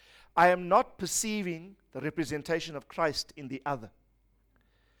this. I am not perceiving the representation of Christ in the other.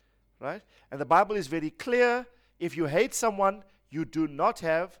 Right? And the Bible is very clear. If you hate someone, you do not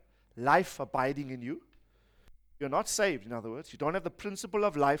have life abiding in you. You're not saved, in other words. You don't have the principle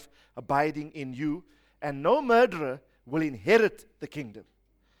of life abiding in you. And no murderer will inherit the kingdom.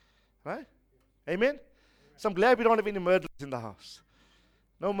 Right? Amen? So I'm glad we don't have any murderers in the house.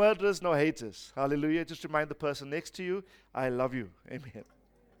 No murderers, no haters. Hallelujah. Just remind the person next to you, I love you. Amen.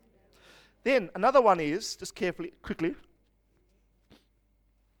 Then another one is, just quickly,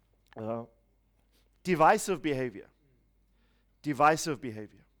 divisive behavior. Divisive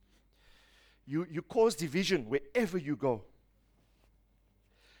behavior. You cause division wherever you go.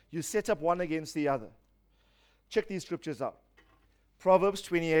 You set up one against the other. Check these scriptures out. Proverbs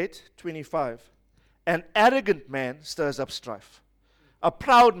 28:25. An arrogant man stirs up strife. A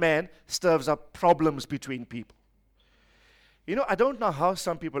proud man stirs up problems between people. You know, I don't know how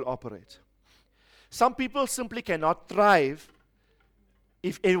some people operate. Some people simply cannot thrive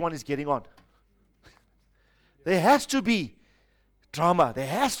if everyone is getting on. There has to be drama. There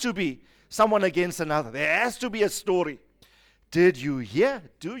has to be someone against another. There has to be a story. Did you hear?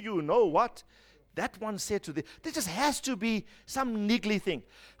 Do you know what that one said to them? There just has to be some niggly thing.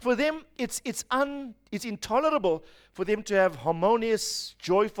 For them, it's intolerable for them to have harmonious,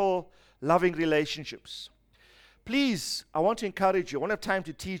 joyful, loving relationships. Please, I want to encourage you. I won't have time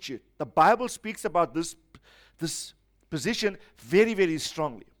to teach you. The Bible speaks about this position very, very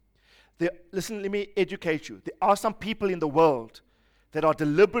strongly. Listen, let me educate you. There are some people in the world that are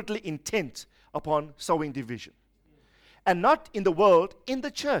deliberately intent upon sowing division. And not in the world, in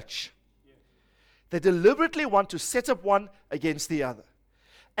the church. They deliberately want to set up one against the other.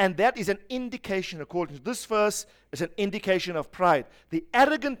 And that is an indication, according to this verse, is an indication of pride. The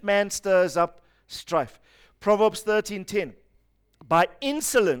arrogant man stirs up strife. Proverbs 13:10. By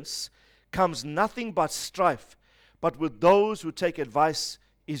insolence comes nothing but strife, but with those who take advice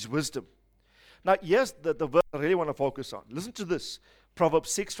is wisdom. Now, here's the verse I really want to focus on. Listen to this.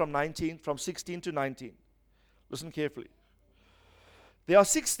 Proverbs 6 from 16 to 19. Listen carefully. There are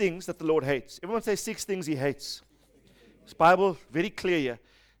 6 things that the Lord hates. Everyone say 6 things he hates. This Bible, very clear here.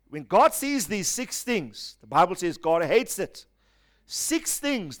 When God sees these 6 things, the Bible says God hates it. 6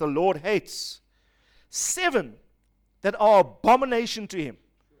 things the Lord hates. 7 that are abomination to him.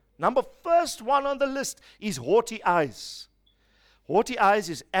 First one on the list is haughty eyes. Haughty eyes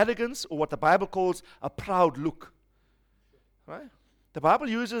is arrogance, or what the Bible calls a proud look. Right? The Bible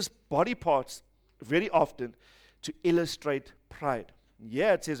uses body parts very often to illustrate pride.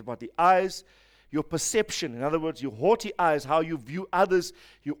 Yeah, it says about the eyes, your perception. In other words, your haughty eyes, how you view others,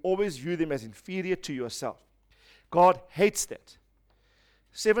 you always view them as inferior to yourself. God hates that.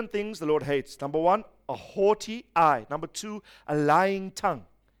 7 things the Lord hates. 1, a haughty eye. 2, a lying tongue.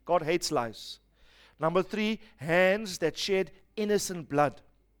 God hates lies. 3, hands that shed innocent blood.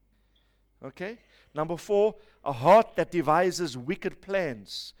 Okay? 4, a heart that devises wicked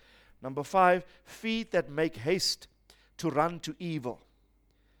plans. 5, feet that make haste to run to evil.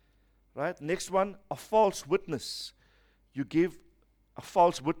 Right? Next one, a false witness. You give a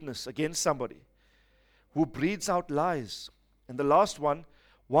false witness against somebody who breathes out lies. And the last one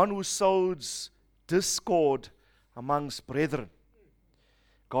who sows discord amongst brethren.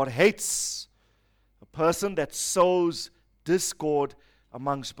 God hates a person that sows discord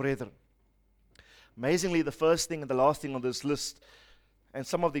amongst brethren. Amazingly, the first thing and the last thing on this list, and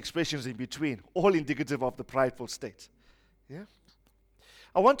some of the expressions in between, all indicative of the prideful state. Yeah?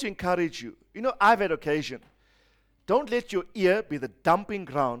 I want to encourage you. You know, I've had occasion. Don't let your ear be the dumping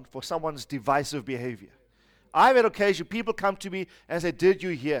ground for someone's divisive behavior. I've had occasion, people come to me and say, did you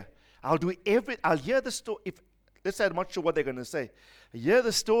hear? I'll hear the story. Let's say I'm not sure what they're going to say. I hear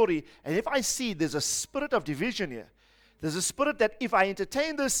the story, and if I see there's a spirit of division here, there's a spirit that if I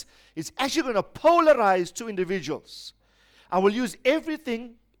entertain this, it's actually going to polarize two individuals. I will use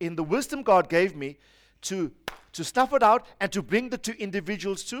everything in the wisdom God gave me to stuff it out and to bring the two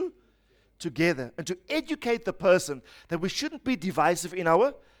individuals together and to educate the person that we shouldn't be divisive in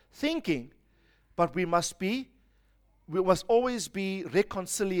our thinking, but we must always be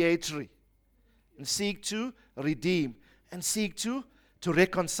reconciliatory and seek to redeem and seek to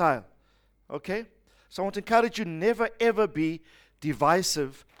reconcile. Okay? So I want to encourage you, never ever be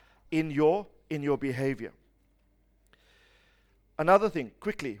divisive in your behavior. Another thing,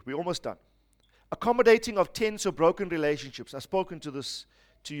 quickly, we're almost done. Accommodating of tense or broken relationships. I've spoken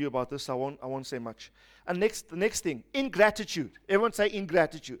to you about this. I won't say much. And the next thing, ingratitude. Everyone say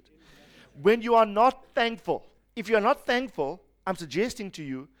ingratitude. When you are not thankful. If you are not thankful, I'm suggesting to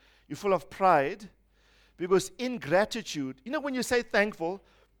you, you're full of pride, because ingratitude, you know, when you say thankful,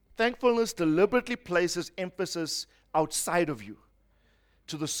 thankfulness deliberately places emphasis outside of you,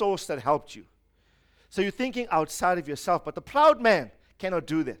 to the source that helped you. So you're thinking outside of yourself, but the proud man cannot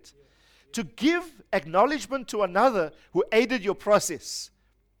do that. To give acknowledgement to another who aided your process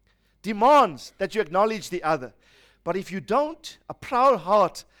demands that you acknowledge the other. But if you don't, a proud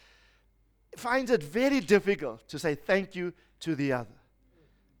heart finds it very difficult to say thank you to the other.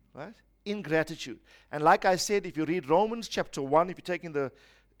 Right? Ingratitude. And like I said, if you read Romans chapter 1, if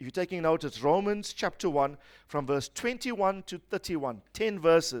you're taking notes, it's Romans chapter 1 from verse 21 to 31, 10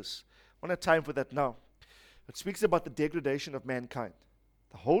 verses. I don't have time for that now. It speaks about the degradation of mankind.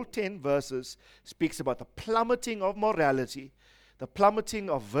 The whole 10 verses speaks about the plummeting of morality, the plummeting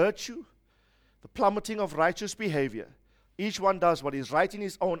of virtue, the plummeting of righteous behavior. Each one does what is right in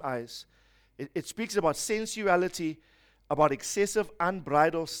his own eyes. It speaks about sensuality, about excessive,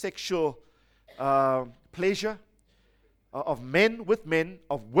 unbridled sexual pleasure of men with men,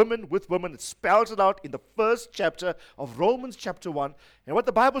 of women with women. It spells it out in the first chapter of Romans chapter 1. And what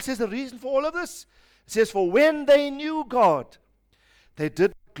the Bible says, the reason for all of this, it says, for when they knew God, they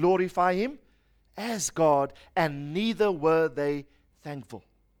did glorify him as God, and neither were they thankful.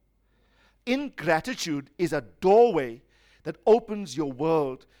 Ingratitude is a doorway that opens your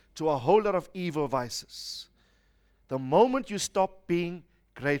world to a whole lot of evil vices. The moment you stop being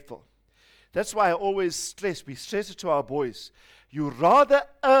grateful. That's why I always stress it to our boys. You rather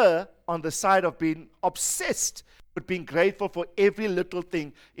err on the side of being obsessed with being grateful for every little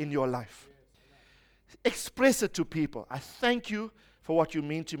thing in your life. Express it to people. I thank you for what you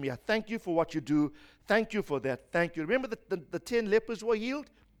mean to me. I thank you for what you do. Thank you for that. Thank you. Remember the 10 lepers were healed?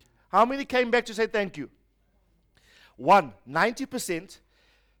 How many came back to say thank you? 1. 90%.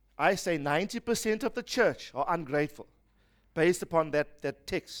 I say 90% of the church are ungrateful based upon that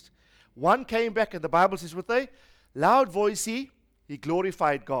text. 1 came back, and the Bible says with a loud voice he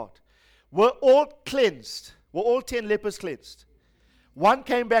glorified God. Were all cleansed? Were all 10 lepers cleansed? 1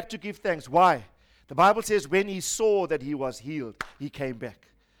 came back to give thanks. Why? The Bible says when he saw that he was healed, he came back.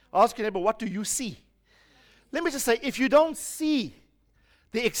 Ask your neighbor, what do you see? Let me just say, if you don't see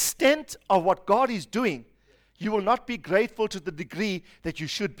the extent of what God is doing, you will not be grateful to the degree that you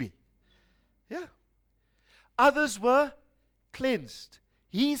should be. Yeah. Others were cleansed.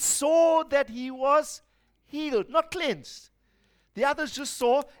 He saw that he was healed, not cleansed. The others just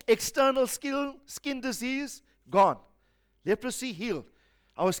saw external skin disease gone. Leprosy healed.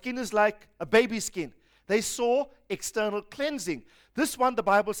 Our skin is like a baby skin. They saw external cleansing. This one, the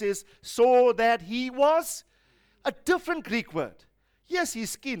Bible says, saw that he was a different Greek word. Yes, his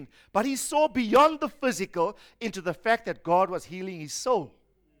skin, but he saw beyond the physical into the fact that God was healing his soul.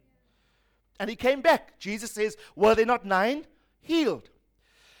 And he came back. Jesus says, were there not 9 healed?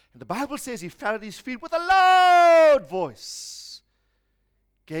 And the Bible says he fell at his feet with a loud voice,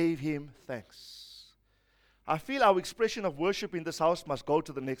 gave him thanks. I feel our expression of worship in this house must go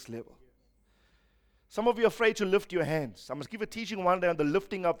to the next level. Some of you are afraid to lift your hands. I must give a teaching one day on the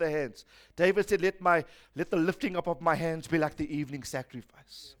lifting of the hands. David said, let the lifting up of my hands be like the evening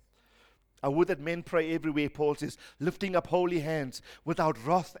sacrifice. I would that men pray everywhere, Paul says, lifting up holy hands without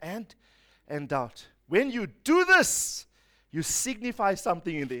wrath and doubt. When you do this, you signify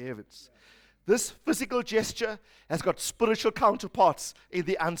something in the heavens. This physical gesture has got spiritual counterparts in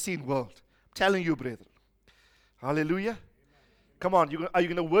the unseen world. I'm telling you, brethren. Hallelujah. Come on, are you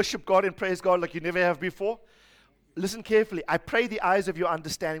going to worship God and praise God like you never have before? Listen carefully. I pray the eyes of your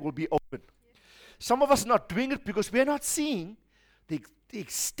understanding will be open. Some of us are not doing it because we're not seeing the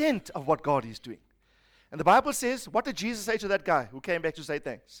extent of what God is doing. And the Bible says, what did Jesus say to that guy who came back to say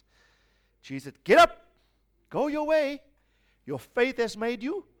thanks? Jesus said, get up, go your way. Your faith has made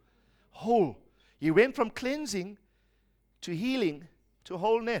you whole. He went from cleansing to healing to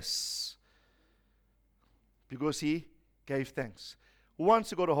wholeness because he gave thanks. Who wants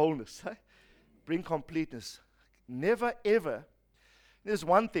to go to wholeness? Bring completeness. Never ever. There's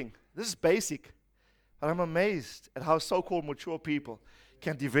one thing. This is basic. But I'm amazed at how so-called mature people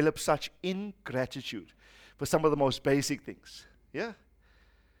can develop such ingratitude for some of the most basic things. Yeah?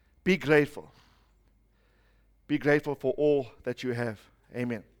 Be grateful. Be grateful for all that you have.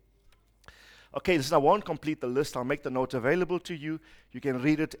 Amen. Okay, listen, I won't complete the list. I'll make the notes available to you. You can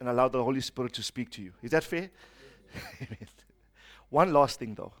read it and allow the Holy Spirit to speak to you. Is that fair? Amen. One last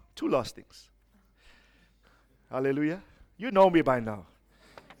thing, though. Two last things. Hallelujah. You know me by now.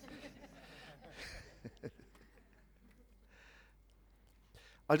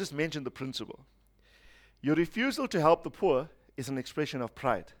 I'll just mention the principle. Your refusal to help the poor is an expression of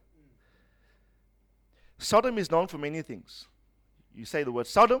pride. Sodom is known for many things. You say the word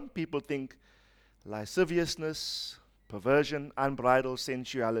Sodom, people think lasciviousness, perversion, unbridled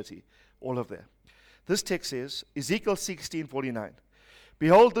sensuality, all of that. This text says, Ezekiel 16:49,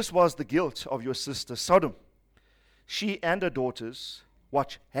 behold, this was the guilt of your sister Sodom. She and her daughters,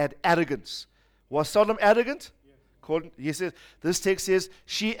 watch, had arrogance. Was Sodom arrogant? He says, this text says,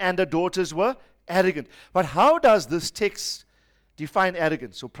 she and her daughters were arrogant. But how does this text define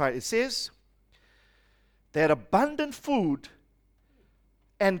arrogance or pride? It says, they had abundant food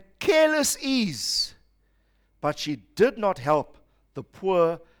and careless ease, but she did not help the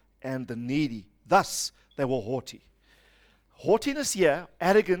poor and the needy. Thus, they were haughty. Haughtiness here,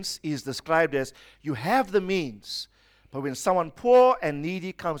 arrogance, is described as you have the means, but when someone poor and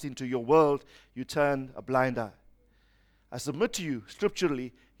needy comes into your world, you turn a blind eye. I submit to you,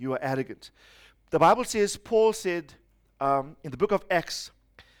 scripturally, you are arrogant. The Bible says, Paul said in the book of Acts,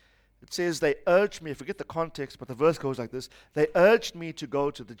 it says, they urged me, I forget the context, but the verse goes like this, they urged me to go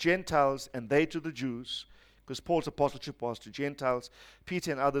to the Gentiles and they to the Jews, because Paul's apostleship was to Gentiles,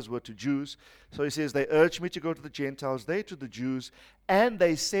 Peter and others were to Jews. So he says, they urged me to go to the Gentiles, they to the Jews, and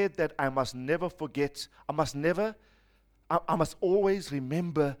they said that I must never forget, I must always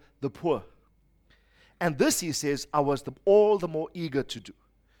remember the poor. And this, he says, I was all the more eager to do.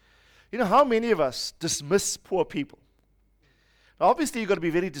 You know how many of us dismiss poor people? Now, obviously, you've got to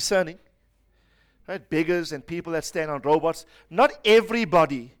be very discerning. Right? Beggars and people that stand on robots. Not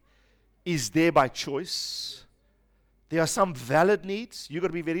everybody is there by choice. There are some valid needs. You've got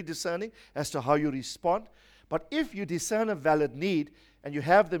to be very discerning as to how you respond. But if you discern a valid need and you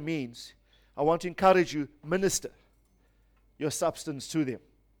have the means, I want to encourage you, minister your substance to them.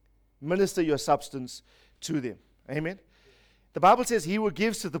 Minister your substance to them. Amen. The Bible says, he who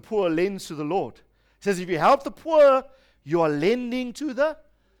gives to the poor lends to the Lord. It says, if you help the poor, you are lending to the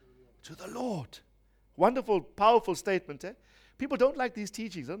Lord. Wonderful, powerful statement. People don't like these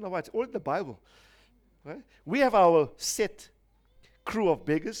teachings. I don't know why. It's all in the Bible. Right? We have our set crew of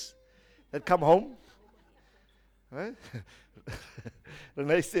beggars that come home. Right?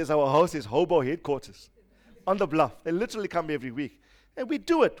 Renee says our house is hobo headquarters on the bluff. They literally come every week. And we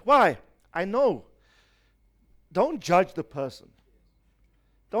do it. Why? I know. Don't judge the person.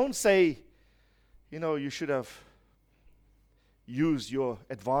 Don't say, you should have used your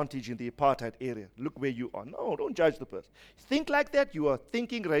advantage in the apartheid area. Look where you are. No, don't judge the person. Think like that, you are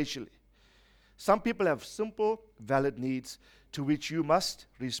thinking racially. Some people have simple, valid needs to which you must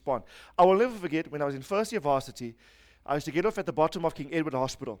respond. I will never forget when I was in first year varsity, I used to get off at the bottom of King Edward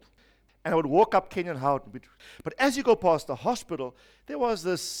Hospital. And I would walk up Kenyon Houghton. But as you go past the hospital, there was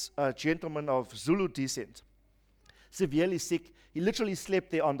this gentleman of Zulu descent, severely sick. He literally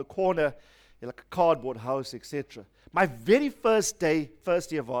slept there on the corner, like a cardboard house, etc. My very first day,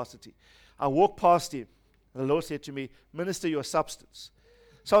 first year varsity, I walked past him. The Lord said to me, minister your substance.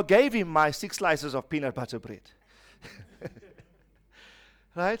 So I gave him my 6 slices of peanut butter bread.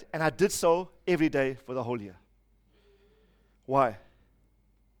 Right? And I did so every day for the whole year. Why?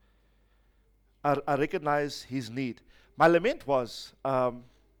 I recognize his need. My lament was, I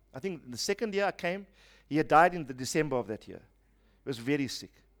think the second year I came, he had died in the December of that year. He was very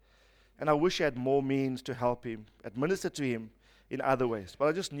sick. And I wish I had more means to help him, administer to him in other ways. But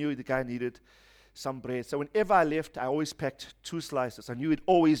I just knew the guy needed some bread. So whenever I left, I always packed 2 slices. I knew it'd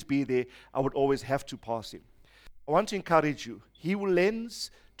always be there. I would always have to pass him. I want to encourage you. He who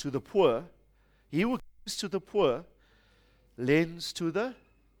lends to the poor, he who gives to the poor, lends to the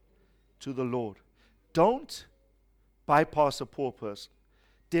Lord. Don't bypass a poor person.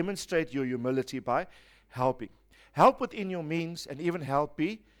 Demonstrate your humility by helping. Help within your means, and even help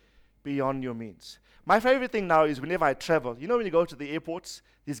beyond your means. My favorite thing now is whenever I travel, you know when you go to the airports,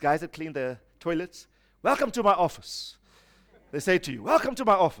 these guys that clean the toilets, welcome to my office. They say to you, welcome to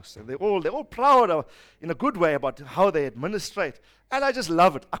my office. And they're all proud in a good way about how they administrate. And I just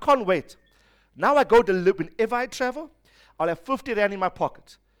love it. I can't wait. Now I go to whenever I travel, I'll have 50 rand in my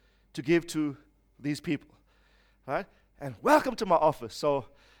pocket to give to these people. Right? And welcome to my office. So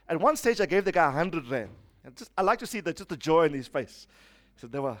at one stage I gave the guy 100 rand. And I like to see just the joy in his face.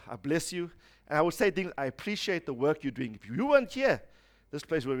 So I bless you. And I would say things, I appreciate the work you're doing. If you weren't here, this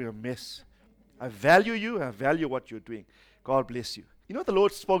place would be a mess. I value you, and I value what you're doing. God bless you. You know, the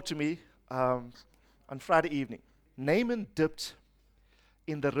Lord spoke to me on Friday evening. Naaman dipped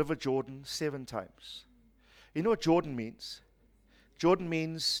in the river Jordan 7 times. You know what Jordan means? Jordan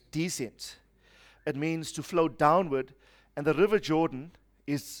means descent. It means to flow downward, and the river Jordan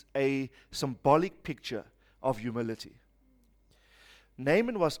is a symbolic picture of humility.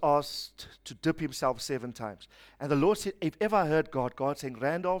 Naaman was asked to dip himself 7 times. And the Lord said, if ever I heard God saying,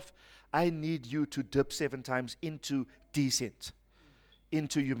 Randolph, I need you to dip 7 times into descent,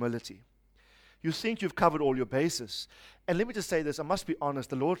 into humility. You think you've covered all your bases. And let me just say this, I must be honest,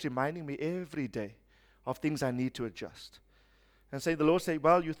 the Lord's reminding me every day of things I need to adjust. And the Lord say,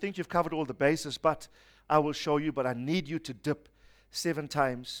 well, you think you've covered all the bases, but I will show you, but I need you to dip 7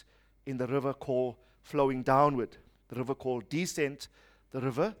 times in the river called flowing downward, the river called descent, the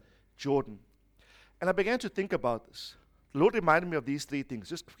river Jordan. And I began to think about this. The Lord reminded me of these 3 things,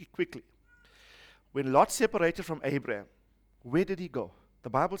 just quickly. When Lot separated from Abraham, where did he go? The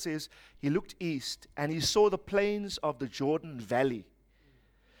Bible says he looked east and he saw the plains of the Jordan Valley.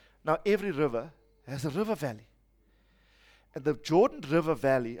 Now, every river has a river valley. And the Jordan River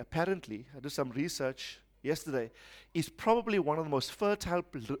Valley, apparently, I did some research yesterday, is probably one of the most fertile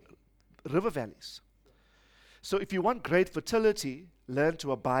river valleys. So if you want great fertility, learn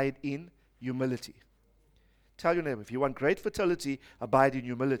to abide in humility. Tell your neighbor, if you want great fertility, abide in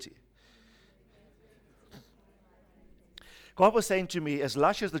humility. God was saying to me, as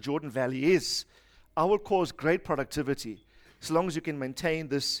lush as the Jordan Valley is, I will cause great productivity as long as you can maintain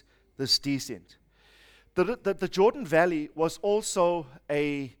this descent. The Jordan Valley was also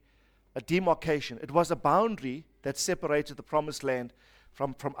a demarcation. It was a boundary that separated the promised land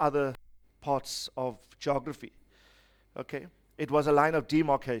from other parts of geography. Okay? It was a line of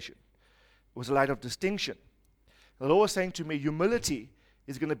demarcation. It was a line of distinction. The Lord was saying to me, humility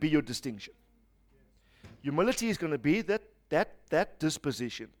is going to be your distinction. Humility is going to be that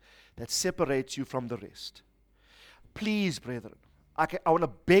disposition that separates you from the rest. Please, brethren, I want to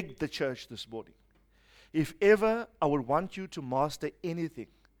beg the church this morning. If ever I would want you to master anything,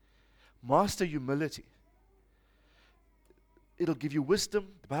 master humility. It'll give you wisdom.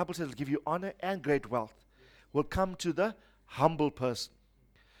 The Bible says it'll give you honor and great wealth. Will come to the humble person.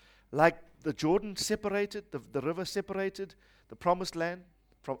 Like the Jordan separated, the river separated the promised land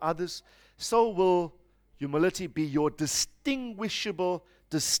from others, so will humility be your distinguishable,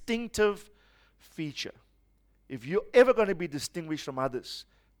 distinctive feature. If you're ever going to be distinguished from others,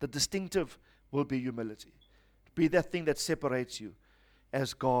 the distinctive will be humility. Be that thing that separates you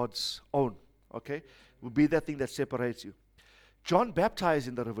as God's own. Okay? Will be that thing that separates you. John baptized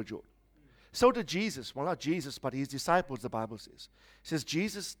in the river Jordan. So did Jesus. Well, not Jesus, but his disciples, the Bible says. It says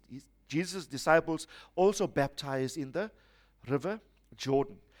Jesus' disciples also baptized in the river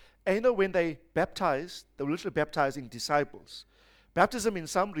Jordan. And you know, when they baptized, they were literally baptizing disciples. Baptism, in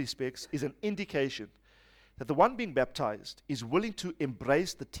some respects, is an indication that the one being baptized is willing to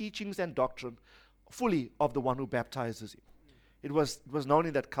embrace the teachings and doctrine fully of the one who baptizes him. It was known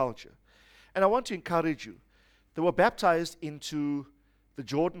in that culture. And I want to encourage you. They were baptized into the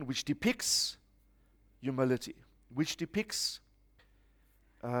Jordan, which depicts humility, which depicts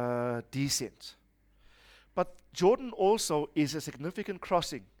descent. But Jordan also is a significant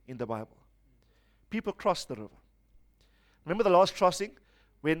crossing in the Bible. People cross the river. Remember the last crossing?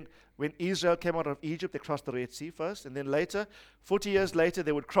 When Israel came out of Egypt, they crossed the Red Sea first, and then later, 40 years later,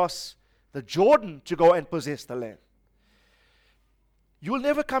 they would cross the Jordan to go and possess the land. You will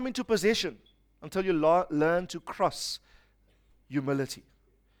never come into possession until you learn to cross humility.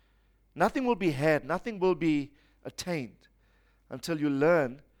 Nothing will be had, nothing will be attained until you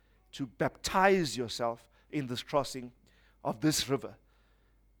learn to baptize yourself in this crossing of this river,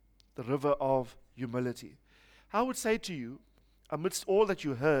 the river of humility. I would say to you, amidst all that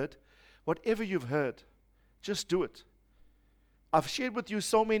you heard, whatever you've heard, just do it. I've shared with you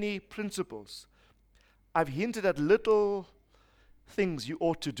so many principles. I've hinted at little things you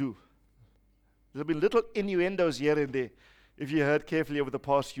ought to do. There'll be little innuendos here and there if you heard carefully over the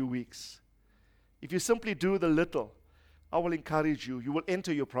past few weeks. If you simply do the little, I will encourage you. You will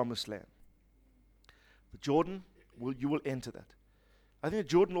enter your promised land. The Jordan, you will enter that. I think the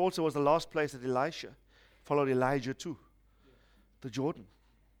Jordan also was the last place that Elisha followed Elijah to. The Jordan.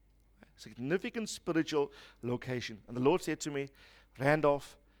 Significant spiritual location. And the Lord said to me,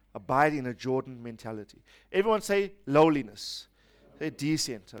 Randolph, abide in a Jordan mentality. Everyone say lowliness. Say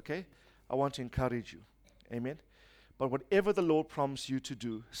decent, okay? I want to encourage you. Amen. But whatever the Lord prompts you to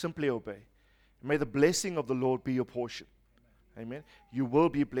do, simply obey. May the blessing of the Lord be your portion. Amen. You will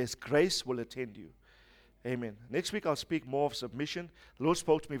be blessed. Grace will attend you. Amen. Next week I'll speak more of submission. The Lord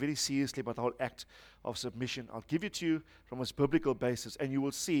spoke to me very seriously about the whole act of submission. I'll give it to you from its biblical basis, and you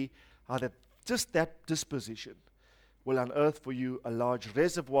will see how that just that disposition will unearth for you a large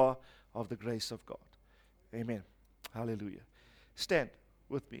reservoir of the grace of God. Amen. Hallelujah. Stand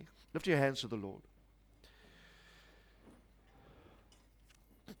with me. Lift your hands to the Lord.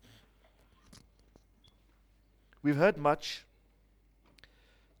 We've heard much.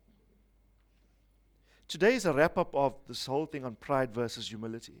 Today is a wrap-up of this whole thing on pride versus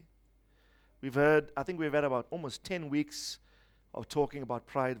humility. I think we've had about almost 10 weeks of talking about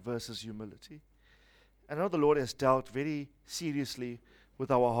pride versus humility. I know the Lord has dealt very seriously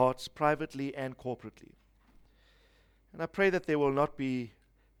with our hearts, privately and corporately. And I pray that there will not be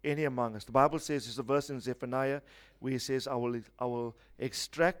any among us. The Bible says, there's a verse in Zephaniah where it says, I will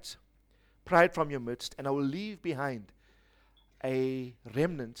extract pride from your midst, and I will leave behind a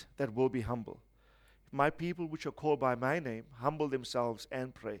remnant that will be humble. If my people which are called by my name humble themselves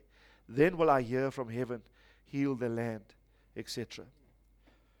and pray, then will I hear from heaven, heal their land, etc.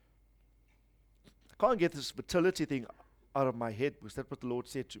 I can't get this fertility thing out of my head, because that's what the Lord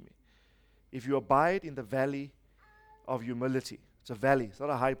said to me. If you abide in the valley of humility, it's a valley, it's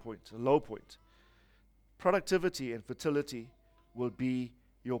not a high point, it's a low point. Productivity and fertility will be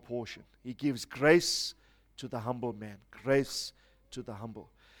your portion. He gives grace to the humble man. Grace to the humble.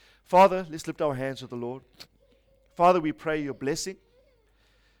 Father, let's lift our hands to the Lord. Father, we pray your blessing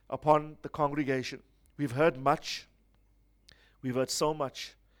upon the congregation. We've heard much. We've heard so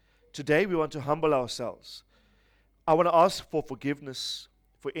much. Today we want to humble ourselves. I want to ask for forgiveness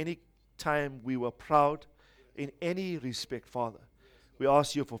for any time we were proud in any respect, Father. We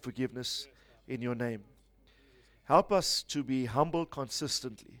ask you for forgiveness in your name. Help us to be humble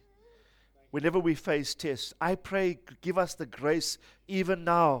consistently. Whenever we face tests, I pray, give us the grace even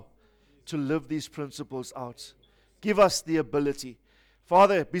now to live these principles out. Give us the ability.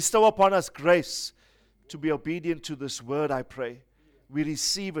 Father, bestow upon us grace to be obedient to this word, I pray. We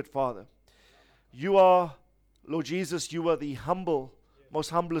receive it, Father. You are, Lord Jesus, you are the most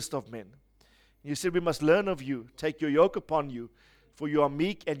humblest of men. You said we must learn of you, take your yoke upon you, for you are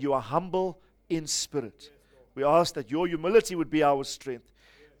meek and you are humble in spirit. We ask that your humility would be our strength.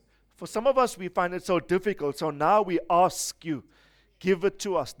 For some of us, we find it so difficult. So now we ask you, give it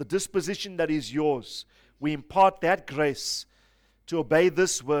to us, the disposition that is yours. We impart that grace to obey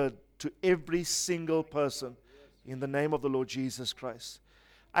this word to every single person in the name of the Lord Jesus Christ.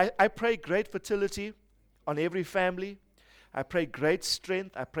 I pray great fertility on every family. I pray great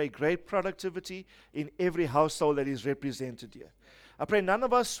strength. I pray great productivity in every household that is represented here. I pray none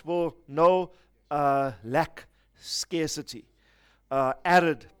of us will know lack, scarcity,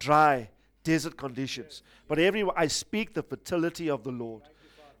 arid, dry, desert conditions. But I speak the fertility of the Lord.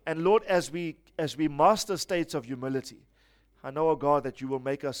 And Lord, as we master states of humility, I know, oh God, that you will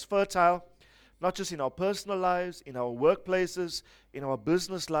make us fertile, not just in our personal lives, in our workplaces, in our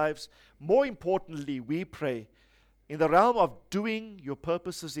business lives. More importantly, we pray in the realm of doing your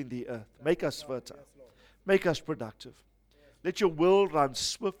purposes in the earth. Make us fertile. Make us productive. Let your will run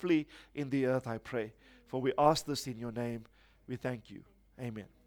swiftly in the earth, I pray. For we ask this in your name. We thank you. Amen.